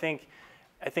 So I think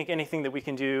anything that we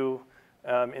can do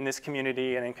in this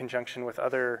community and in conjunction with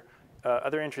other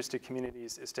interested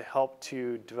communities is to help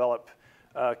to develop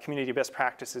community best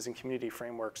practices and community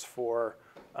frameworks for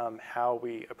how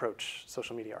we approach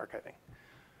social media archiving.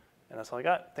 And that's all I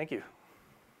got. Thank you.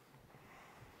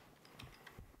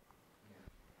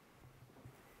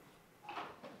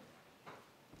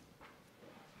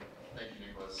 Thank you,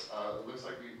 Nicholas. It looks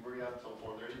like we have till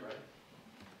 4:30, right?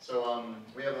 So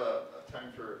we have a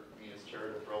time for me as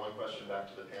chair to throw one question back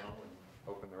to the panel and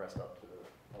open the rest up to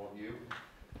all of you.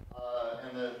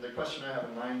 And the question I have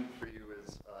in mind for you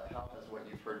is, how has what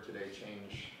you've heard today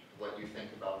changed what you think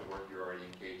about the work you're already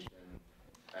engaged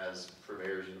in as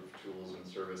purveyors of tools and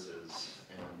services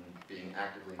and being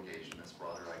actively engaged in this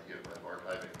broader idea of web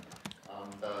archiving?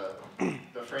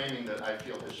 The framing that I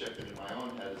feel has shifted in my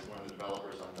own head as one of the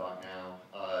developers on DocNow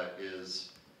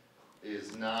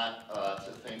is not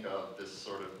to think of this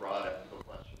sort of broad ethical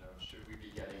question of should we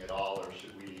be getting it all, or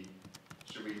should we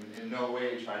in no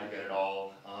way try to get it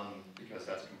all, because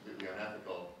that's completely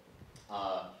unethical.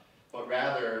 But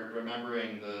rather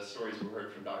remembering the stories we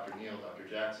heard from Dr. Neal, Dr.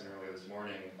 Jackson earlier this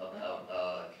morning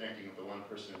about connecting with the one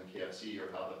person in the KFC,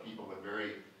 or how the people with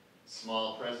very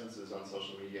small presences on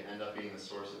social media end up being the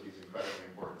source of these incredibly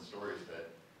important stories that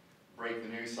break the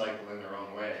news cycle in their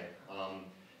own way.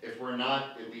 If we're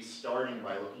not at least starting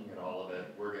by looking at all of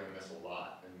it, we're going to miss a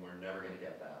lot, and we're never going to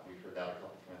get that. We've heard that a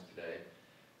couple times today.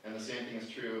 And the same thing is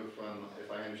true from,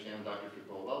 if I understand Dr.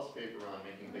 Foucault-Wells' paper on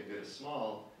making big data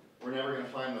small, we're never going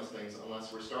to find those things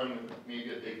unless we're starting with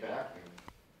maybe a big vacuum.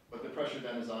 But the pressure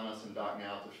then is on us in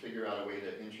DocNow to figure out a way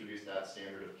to introduce that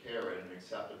standard of care at an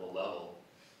acceptable level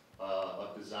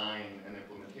of design and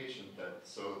implementation,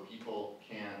 so people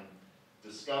can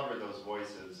discover those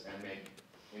voices and make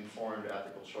informed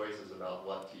ethical choices about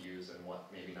what to use and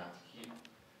what maybe not to keep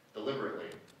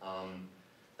deliberately.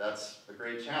 That's a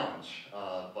great challenge,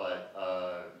 but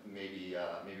maybe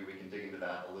we can dig into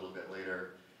that a little bit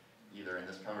later, either in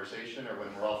this conversation or when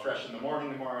we're all fresh in the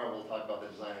morning tomorrow. We'll talk about the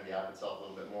design of the app itself a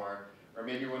little bit more, or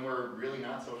maybe when we're really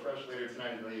not so fresh later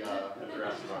tonight at the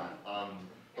restaurant.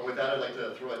 But with that, I'd like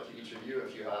to throw it to each of you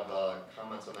if you have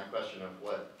comments on that question of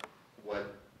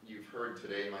what you've heard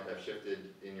today might have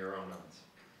shifted in your own minds.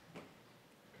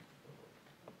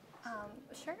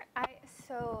 Sure.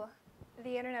 So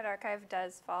the Internet Archive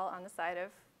does fall on the side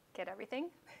of get everything, in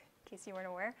case you weren't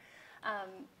aware.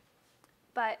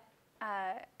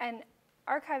 And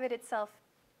Archive it itself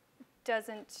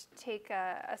doesn't take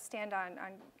a stand on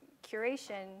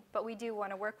curation, but we do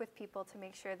want to work with people to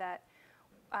make sure that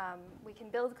we can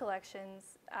build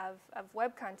collections of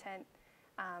web content,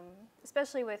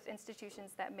 especially with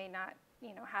institutions that may not,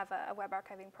 have a web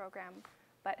archiving program,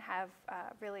 but have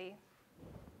really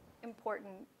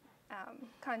important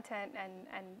content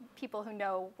and people who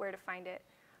know where to find it.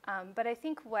 But I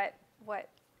think what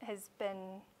has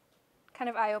been kind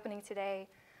of eye-opening today,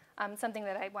 something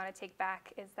that I want to take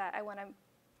back, is that I want to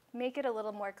make it a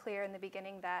little more clear in the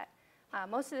beginning that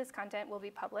most of this content will be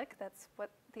public. That's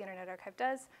what the Internet Archive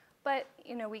does. But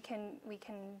we can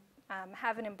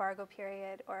have an embargo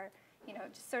period, or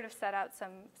just sort of set out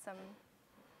some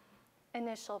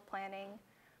initial planning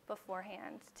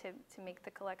beforehand to make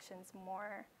the collections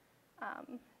more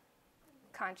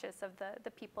conscious of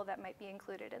the people that might be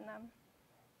included in them.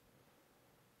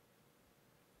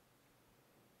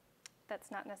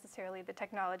 That's not necessarily the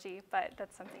technology, but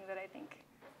that's something that I think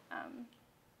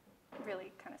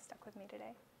really kind of stuck with me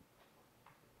today.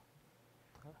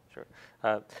 Sure.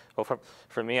 Well,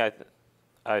 for me,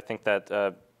 I think that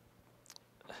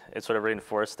it sort of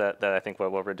reinforced that I think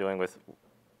what we're doing with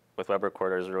Web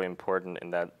Recorder is really important,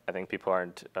 in that I think people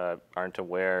aren't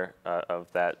aware of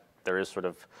that there is sort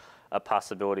of a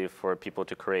possibility for people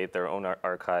to create their own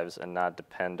archives and not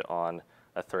depend on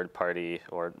a third party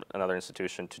or another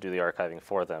institution to do the archiving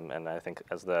for them. And I think,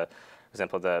 as the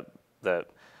example the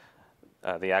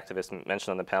activist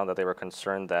mentioned on the panel, that they were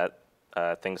concerned that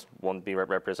things won't be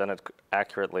represented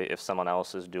accurately if someone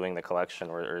else is doing the collection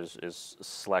or is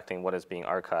selecting what is being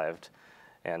archived.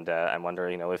 And I'm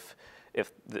wondering,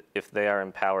 if they are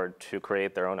empowered to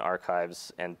create their own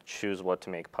archives and choose what to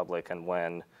make public and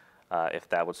when, if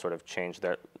that would sort of change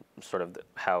their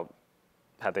how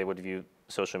they would view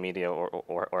social media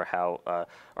or how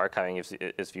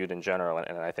archiving is viewed in general.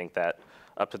 And I think that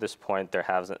up to this point there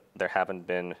haven't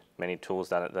been many tools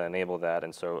that enable that.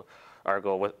 And so our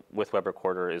goal with Web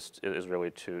Recorder is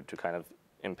really to kind of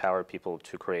empower people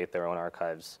to create their own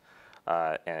archives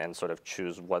and sort of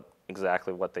choose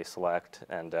exactly what they select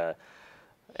and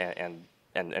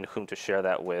whom to share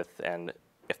that with, and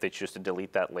if they choose to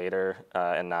delete that later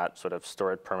and not sort of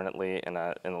store it permanently in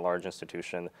a large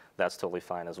institution, that's totally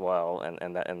fine as well,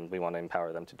 and we want to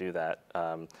empower them to do that.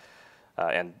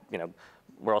 And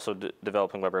we're also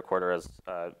developing Web Recorder as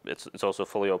it's also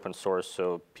fully open source,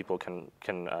 so people can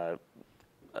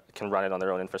run it on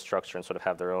their own infrastructure and sort of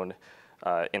have their own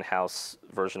in-house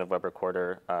version of Web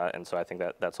Recorder. And so I think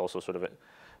that's also sort of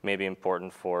maybe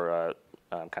important for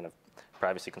kind of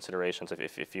privacy considerations.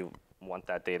 If you want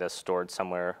that data stored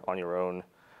somewhere on your own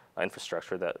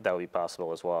infrastructure, that would be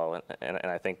possible as well. And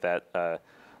I think that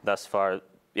thus far,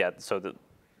 yeah. So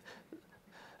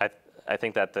I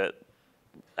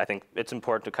think it's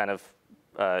important to kind of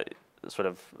sort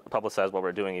of publicize what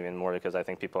we're doing even more, because I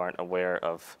think people aren't aware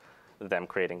of them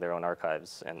creating their own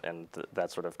archives, and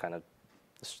that sort of kind of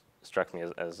struck me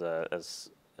as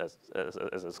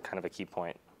kind of a key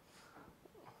point.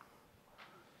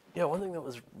 Yeah, one thing that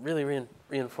was really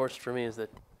reinforced for me is that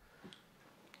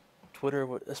Twitter,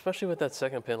 especially with that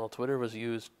second panel, Twitter was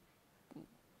used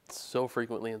so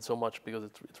frequently and so much because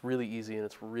it's really easy and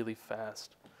it's really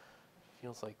fast. It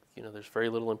feels like there's very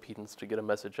little impedance to get a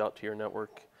message out to your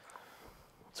network.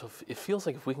 So it feels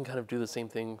like if we can kind of do the same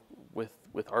thing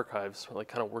with archives, or like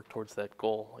kind of work towards that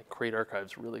goal, like create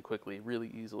archives really quickly,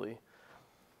 really easily.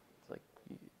 It's like,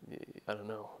 I don't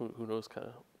know, who knows kind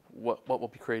of what will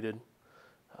be created.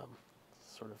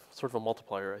 Sort of a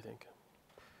multiplier, I think.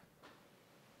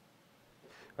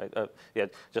 Right. Yeah.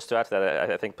 Just to add to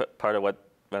that, I think part of what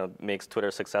makes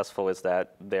Twitter successful is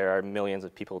that there are millions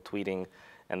of people tweeting,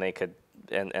 and they could,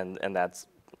 and that's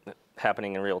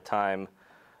happening in real time.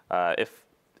 If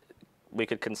we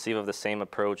could conceive of the same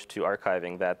approach to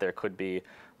archiving, that there could be,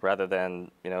 rather than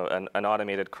an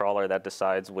automated crawler that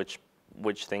decides which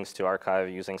things to archive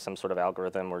using some sort of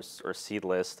algorithm or seed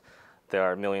list, there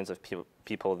are millions of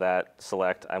people that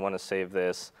select, I want to save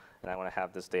this, and I want to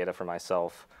have this data for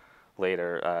myself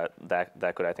later.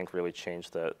 That could, I think, really change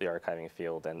the archiving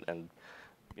field, and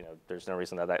there's no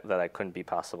reason that couldn't be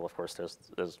possible. Of course,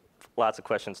 there's lots of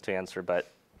questions to answer,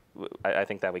 but I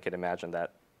think that we could imagine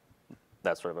that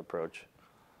sort of approach.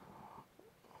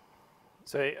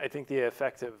 So I think the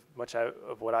effect of much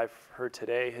of what I've heard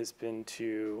today has been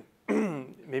to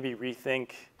maybe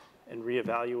rethink and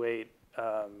reevaluate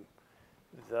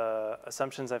the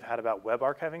assumptions I've had about web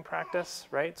archiving practice,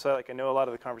 right? So I know a lot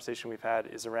of the conversation we've had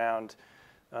is around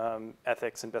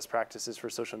ethics and best practices for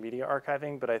social media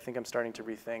archiving, but I think I'm starting to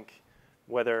rethink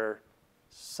whether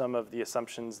some of the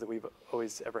assumptions that we've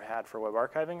always ever had for web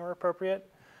archiving are appropriate.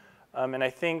 And I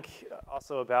think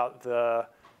also about the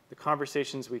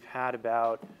conversations we've had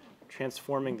about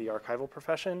transforming the archival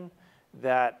profession,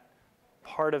 that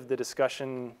part of the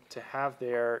discussion to have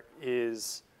there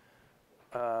is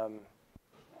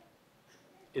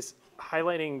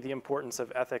highlighting the importance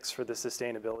of ethics for the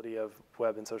sustainability of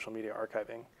web and social media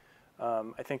archiving.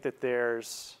 I think that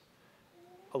there's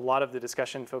a lot of the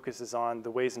discussion focuses on the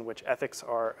ways in which ethics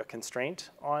are a constraint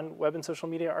on web and social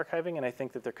media archiving, and I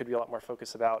think that there could be a lot more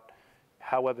focus about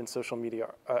how web and social media,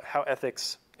 how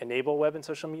ethics enable web and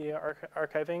social media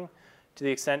archiving, to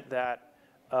the extent that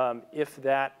if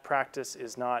that practice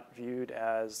is not viewed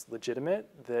as legitimate,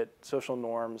 that social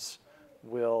norms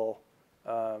will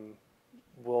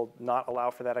not allow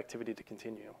for that activity to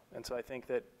continue. And so I think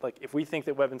that if we think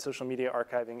that web and social media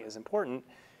archiving is important,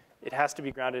 it has to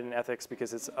be grounded in ethics,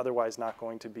 because it's otherwise not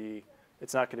going to be,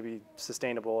 it's not going to be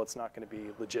sustainable, it's not going to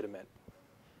be legitimate.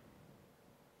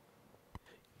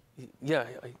 Yeah,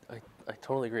 I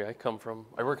totally agree. I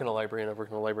work in a library, and I've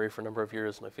worked in a library for a number of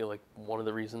years, and I feel like one of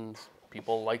the reasons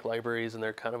people like libraries and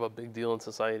they're kind of a big deal in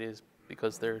society is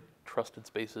because they're trusted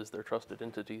spaces, they're trusted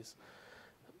entities.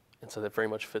 And so that very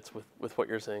much fits with what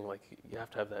you're saying, like you have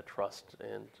to have that trust.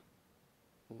 And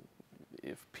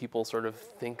if people sort of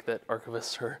think that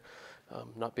archivists are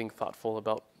not being thoughtful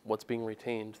about what's being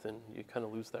retained, then you kind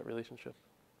of lose that relationship.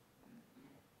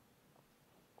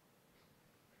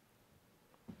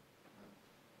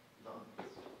 I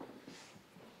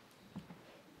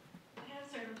have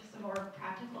sort of just a more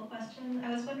practical question.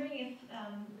 I was wondering if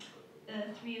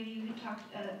the three of you who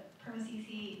talked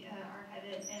PermaCC, Archive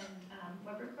It, and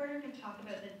Web Recorder could talk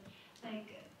about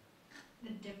the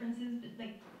differences,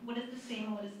 what is the same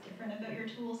and what is different about your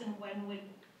tools, and when would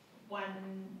one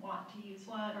want to use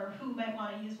one, or who might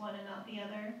want to use one and not the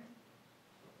other?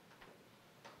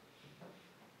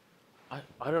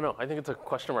 I don't know. I think it's a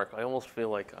question mark. I almost feel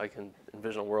like I can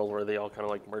envision a world where they all kind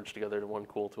of merge together to one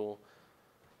cool tool.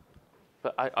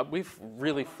 But we've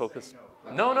really focused.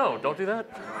 No, don't do that.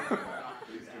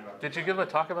 Did you give a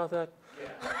talk about that?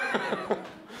 Yeah.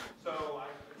 So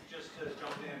just to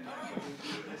jump in,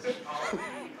 this is probably a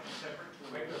separate tool.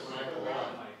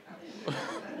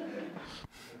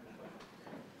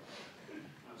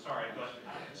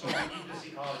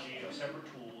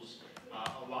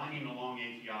 aligning along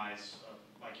APIs,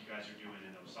 like you guys are doing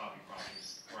in the Wasabi project,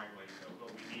 is the right way to go.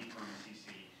 But we need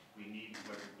PermaCC, we need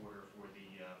Web Recorder for the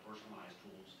personalized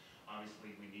tools.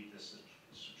 Obviously, we need this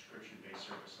subscription-based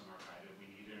service on Archive.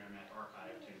 We need Internet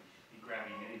Archive to be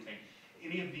grabbing anything.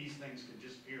 Any of these things could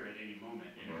disappear at any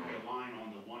moment, and if we align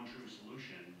on the one true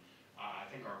solution,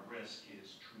 I think our risk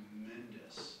is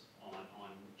tremendous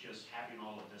on just having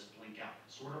all of this blink out.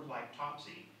 Sort of like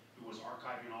Topsy, who was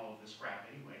archiving all of this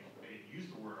crap anyway. They didn't use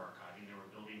the word archiving, they were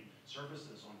building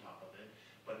services on top of it.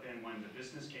 But then when the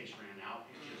business case ran out,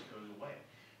 it just goes away.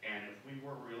 And if we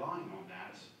were relying on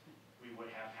that, we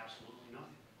would have absolutely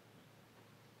nothing.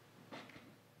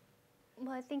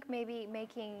 Well, I think maybe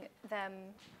making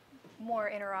them more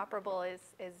interoperable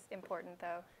is important,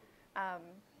 though.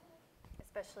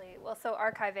 Especially, well, so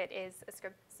Archive It is a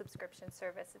subscription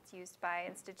service. It's used by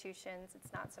institutions.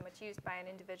 It's not so much used by an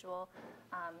individual.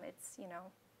 It's, you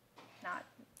know, not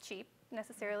cheap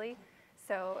necessarily.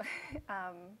 So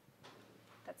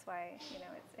that's why, you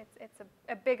know, it's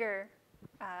a bigger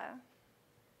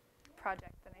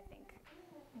project than I think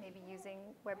maybe using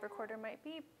Web Recorder might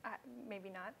be. Maybe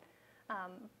not.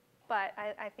 But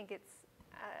I think it's,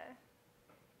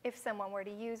 if someone were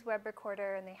to use Web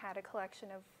Recorder and they had a collection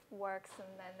of works and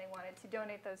then they wanted to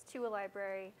donate those to a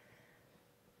library,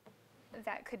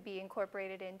 that could be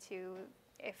incorporated into,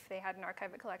 if they had an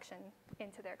Archive It collection,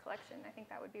 into their collection. I think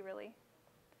that would be really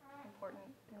important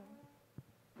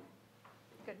and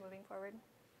good moving forward.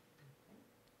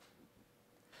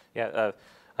 Yeah,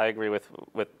 I agree with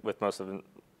most of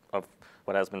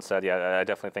what has been said. Yeah, I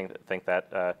definitely think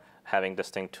that having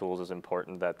distinct tools is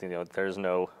important. That, you know, there's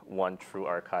no one true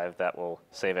archive that will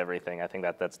save everything. I think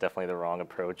that's definitely the wrong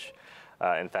approach.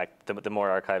 In fact, the more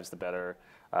archives, the better.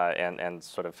 And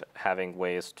sort of having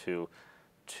ways to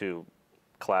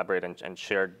collaborate and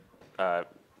share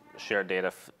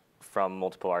data from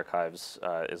multiple archives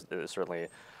is certainly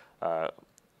a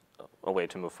way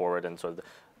to move forward. And sort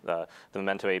of the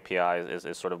Memento API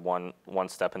is sort of one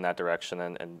step in that direction,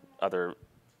 and other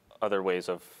ways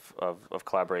of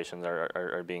collaborations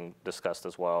are being discussed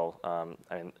as well.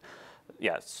 And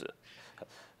yes,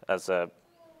 as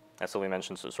Sylvie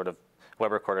mentioned, so sort of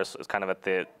Web Recorder is kind of at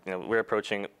the, you know, we're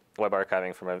approaching web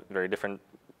archiving from a very different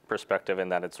perspective in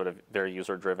that it's sort of very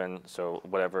user driven. So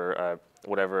whatever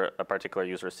a particular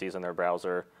user sees in their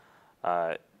browser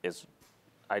is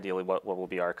ideally what will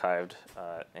be archived,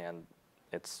 and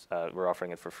it's we're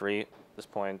offering it for free at this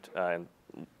point, and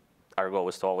our goal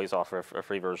is to always offer a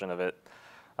free version of it,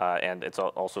 and it's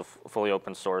also fully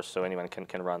open source, so anyone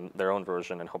can run their own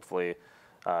version, and hopefully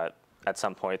at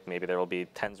some point maybe there will be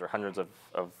tens or hundreds of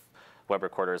Web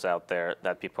Recorders out there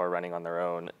that people are running on their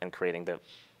own and creating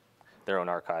their own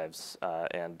archives,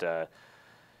 and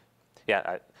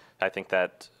yeah, I think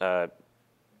that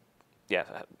yeah,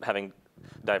 having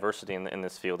diversity in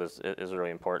this field is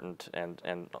really important,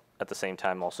 and at the same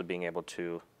time also being able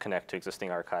to connect to existing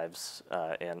archives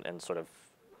and sort of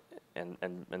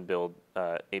and build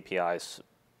APIs,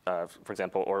 for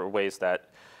example, or ways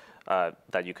that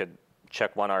you could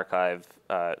check one archive.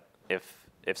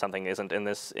 If something isn't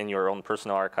in your own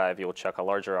personal archive, you'll check a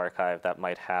larger archive that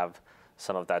might have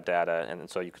some of that data, and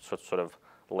so you could sort of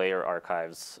layer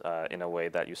archives in a way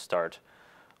that you start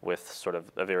with sort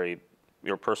of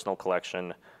your personal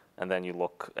collection, and then you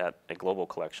look at a global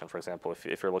collection. For example,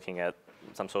 if you're looking at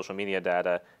some social media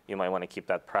data, you might want to keep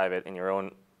that private in your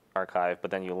own archive,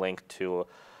 but then you link to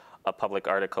a public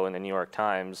article in the New York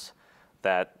Times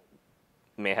that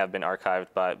may have been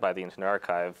archived by the Internet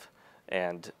Archive,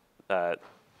 and that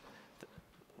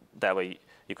way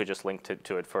you could just link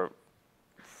to it for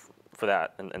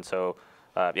that. And so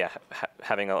yeah,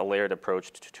 having a layered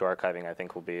approach to archiving, I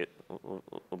think, will be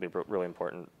really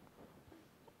important.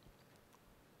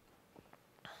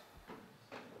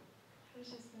 I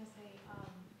was just going to say,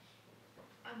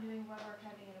 I'm doing web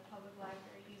archiving in a public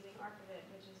library using Archivit,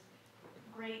 which is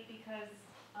great because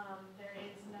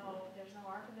there's no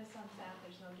archivist on staff,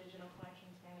 there's no digital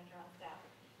collections manager on staff,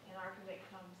 and Archivit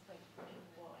comes, like, and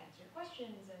will answer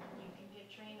questions, and you can get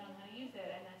trained on how to use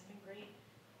it, and that's been great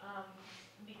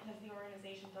because the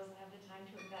organization doesn't have the time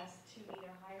to invest to either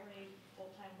hire a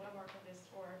full-time web archivist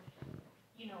or,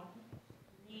 you know,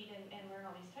 read and learn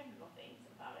all these technical things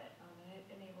about it, and it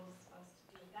enables us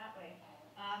to do it that way.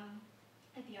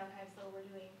 At the archives, though, we're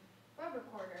doing Web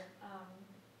Recorder,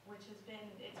 which it's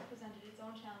presented its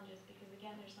own challenges because,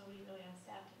 again, there's nobody really on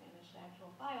staff to manage the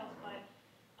actual files, but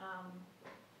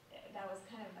that was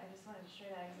kind of, I just wanted to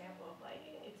share that example of, like,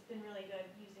 it's been really good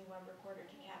using Web Recorder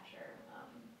to capture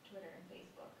Twitter and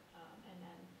Facebook, and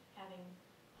then having,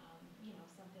 you know,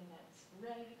 something that's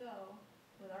ready to go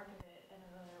with Archivit and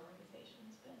another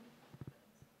organization's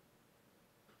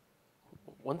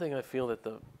One thing I feel that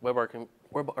the web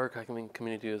archiving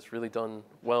community has really done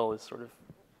well is sort of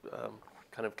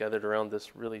kind of gathered around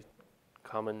this really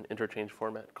common interchange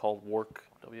format called WARC,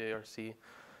 W-A-R-C.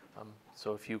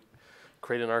 So if you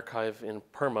create an archive in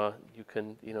Perma, you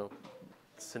can,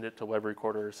 send it to Web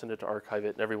Recorder, send it to archive it,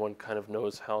 and everyone kind of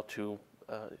knows how to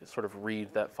sort of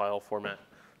read that file format.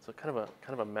 So kind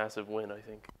of a massive win, I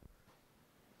think.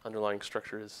 Underlying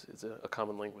structure is a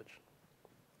common language.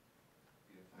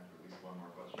 We have time for at least one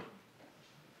more question.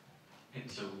 And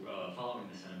so, following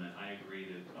the sentiment, I agree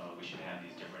that we should have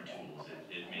these different tools.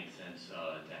 It makes sense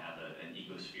to have an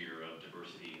ecosphere of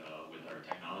diversity with our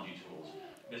technology tools.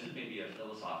 This is maybe a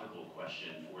philosophical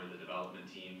question for the development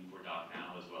team for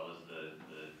DocNow as well as the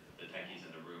techies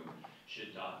in the room.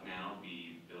 Should DocNow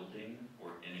be building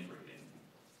or integrating?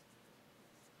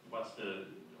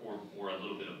 Or a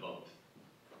little bit of both,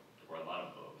 or a lot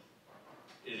of both?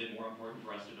 Is it more important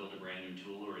for us to build a brand new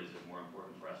tool, or is it more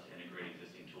important for us to integrate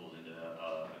existing tools into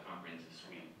a comprehensive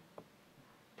suite?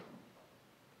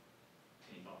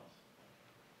 Any thoughts?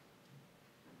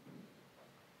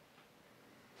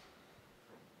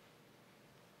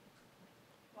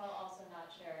 While also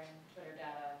not sharing Twitter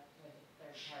data with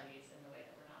third parties in the way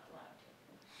that we're not allowed to.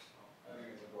 I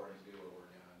think it's important to do what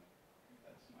we're doing.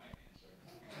 That's my answer.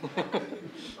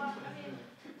 Well, I mean,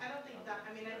 I don't think that,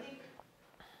 I think,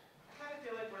 I kind of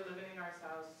feel like we're limiting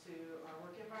ourselves to our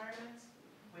work environments,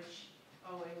 which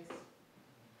always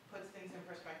puts things in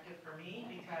perspective for me,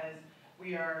 because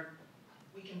we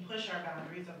can push our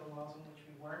boundaries of the walls in which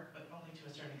we work, but only to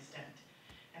a certain extent.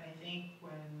 And I think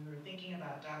when we were thinking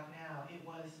about DocNow, it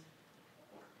was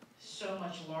so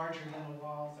much larger than the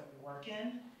walls that we work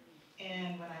in.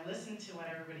 And when I listen to what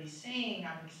everybody's saying,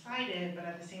 I'm excited, but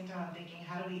at the same time I'm thinking,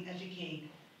 how do we educate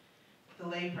the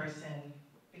layperson?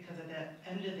 Because at the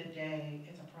end of the day,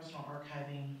 it's a personal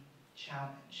archiving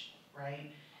challenge,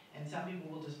 right? And some people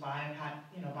will just buy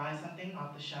something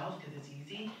off the shelf because it's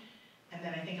easy. And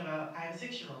then I think about, I have a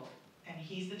 6-year-old, and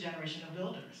he's the generation of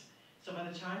builders. So by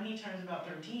the time he turns about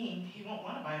 13, he won't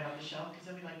want to buy it off the shelf because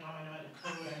he'll be like, Mom, I know how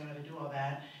to code, I know how to do all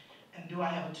that. And do I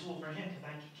have a tool for him?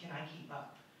 Because can I keep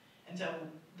up? And so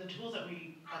the tools that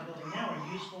we are building now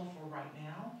are useful for right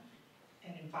now.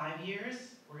 And in 5 years,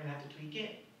 we're going to have to tweak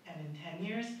it. And in 10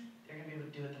 years, they're going to be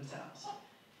able to do it themselves.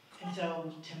 And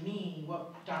so to me,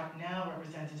 what DocNow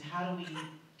represents is how do we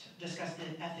discuss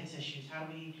the ethics issues? How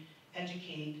do we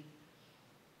educate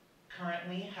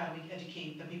currently? How do we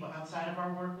educate the people outside of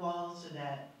our work walls so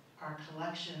that our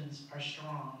collections are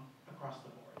strong across the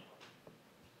board?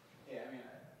 Yeah,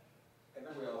 I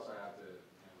think we also have to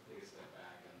take a step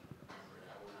back and remember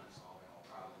that we're not solving all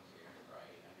problems here,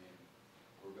 right?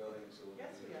 We're building a tool.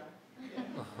 Yes, we are.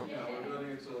 Yeah. We're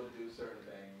building a tool to do certain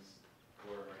things.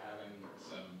 We're having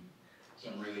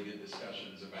some really good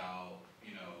discussions about,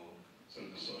 some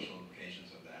of the social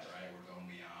implications of that, right? We're going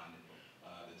beyond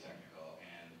the technical,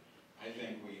 and I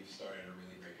think we've started a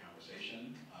really great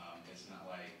conversation. It's not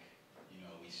like,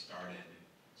 we started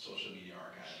social media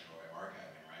archiving or web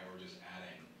archiving, right? We're just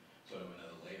adding sort of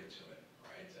another layer to it,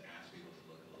 right? To ask people to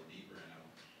look a little deeper.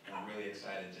 And I'm really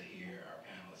excited to hear our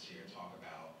panelists here talk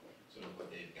about sort of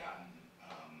what they've gotten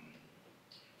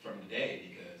from today,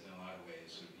 because in a lot of ways,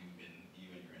 sort of you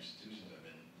and your institutions have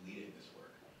been leading this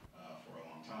work for a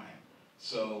long time.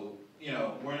 So,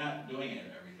 we're not doing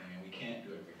everything, and we can't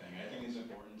do everything. I think it's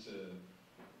important to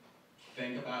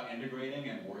think about integrating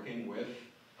and working with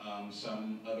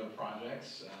some other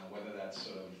projects, whether that's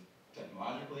sort of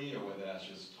technologically or whether that's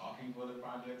just talking to other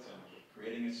projects and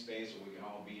creating a space where we can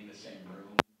all be in the same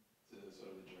room to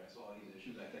sort of address all these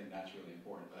issues. I think that's really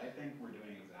important. But I think we're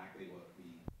doing exactly what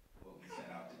we set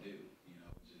out to do,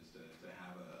 which is to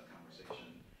have a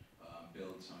conversation,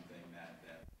 build something that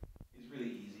is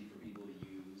really easy for people to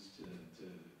use to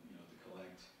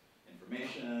collect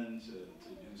information, to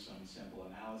do some simple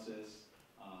analysis,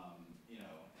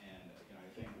 and I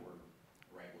think we're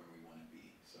right where we want to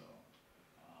be. So,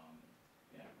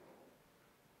 yeah.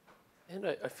 And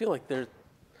I feel like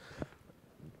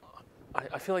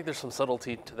I feel like there's some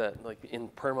subtlety to that. Like in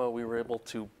Perma, we were able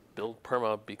to build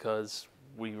Perma because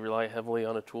we rely heavily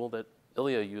on a tool that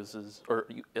Ilya uses, or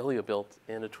Ilya built,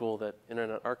 and a tool that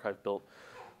Internet Archive built.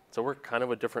 So we're kind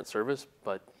of a different service,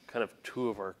 but kind of two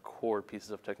of our core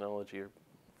pieces of technology are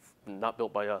not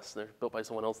built by us. They're built by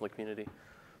someone else in the community.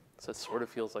 So it sort of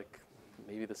feels like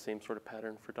maybe the same sort of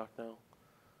pattern for DocNow.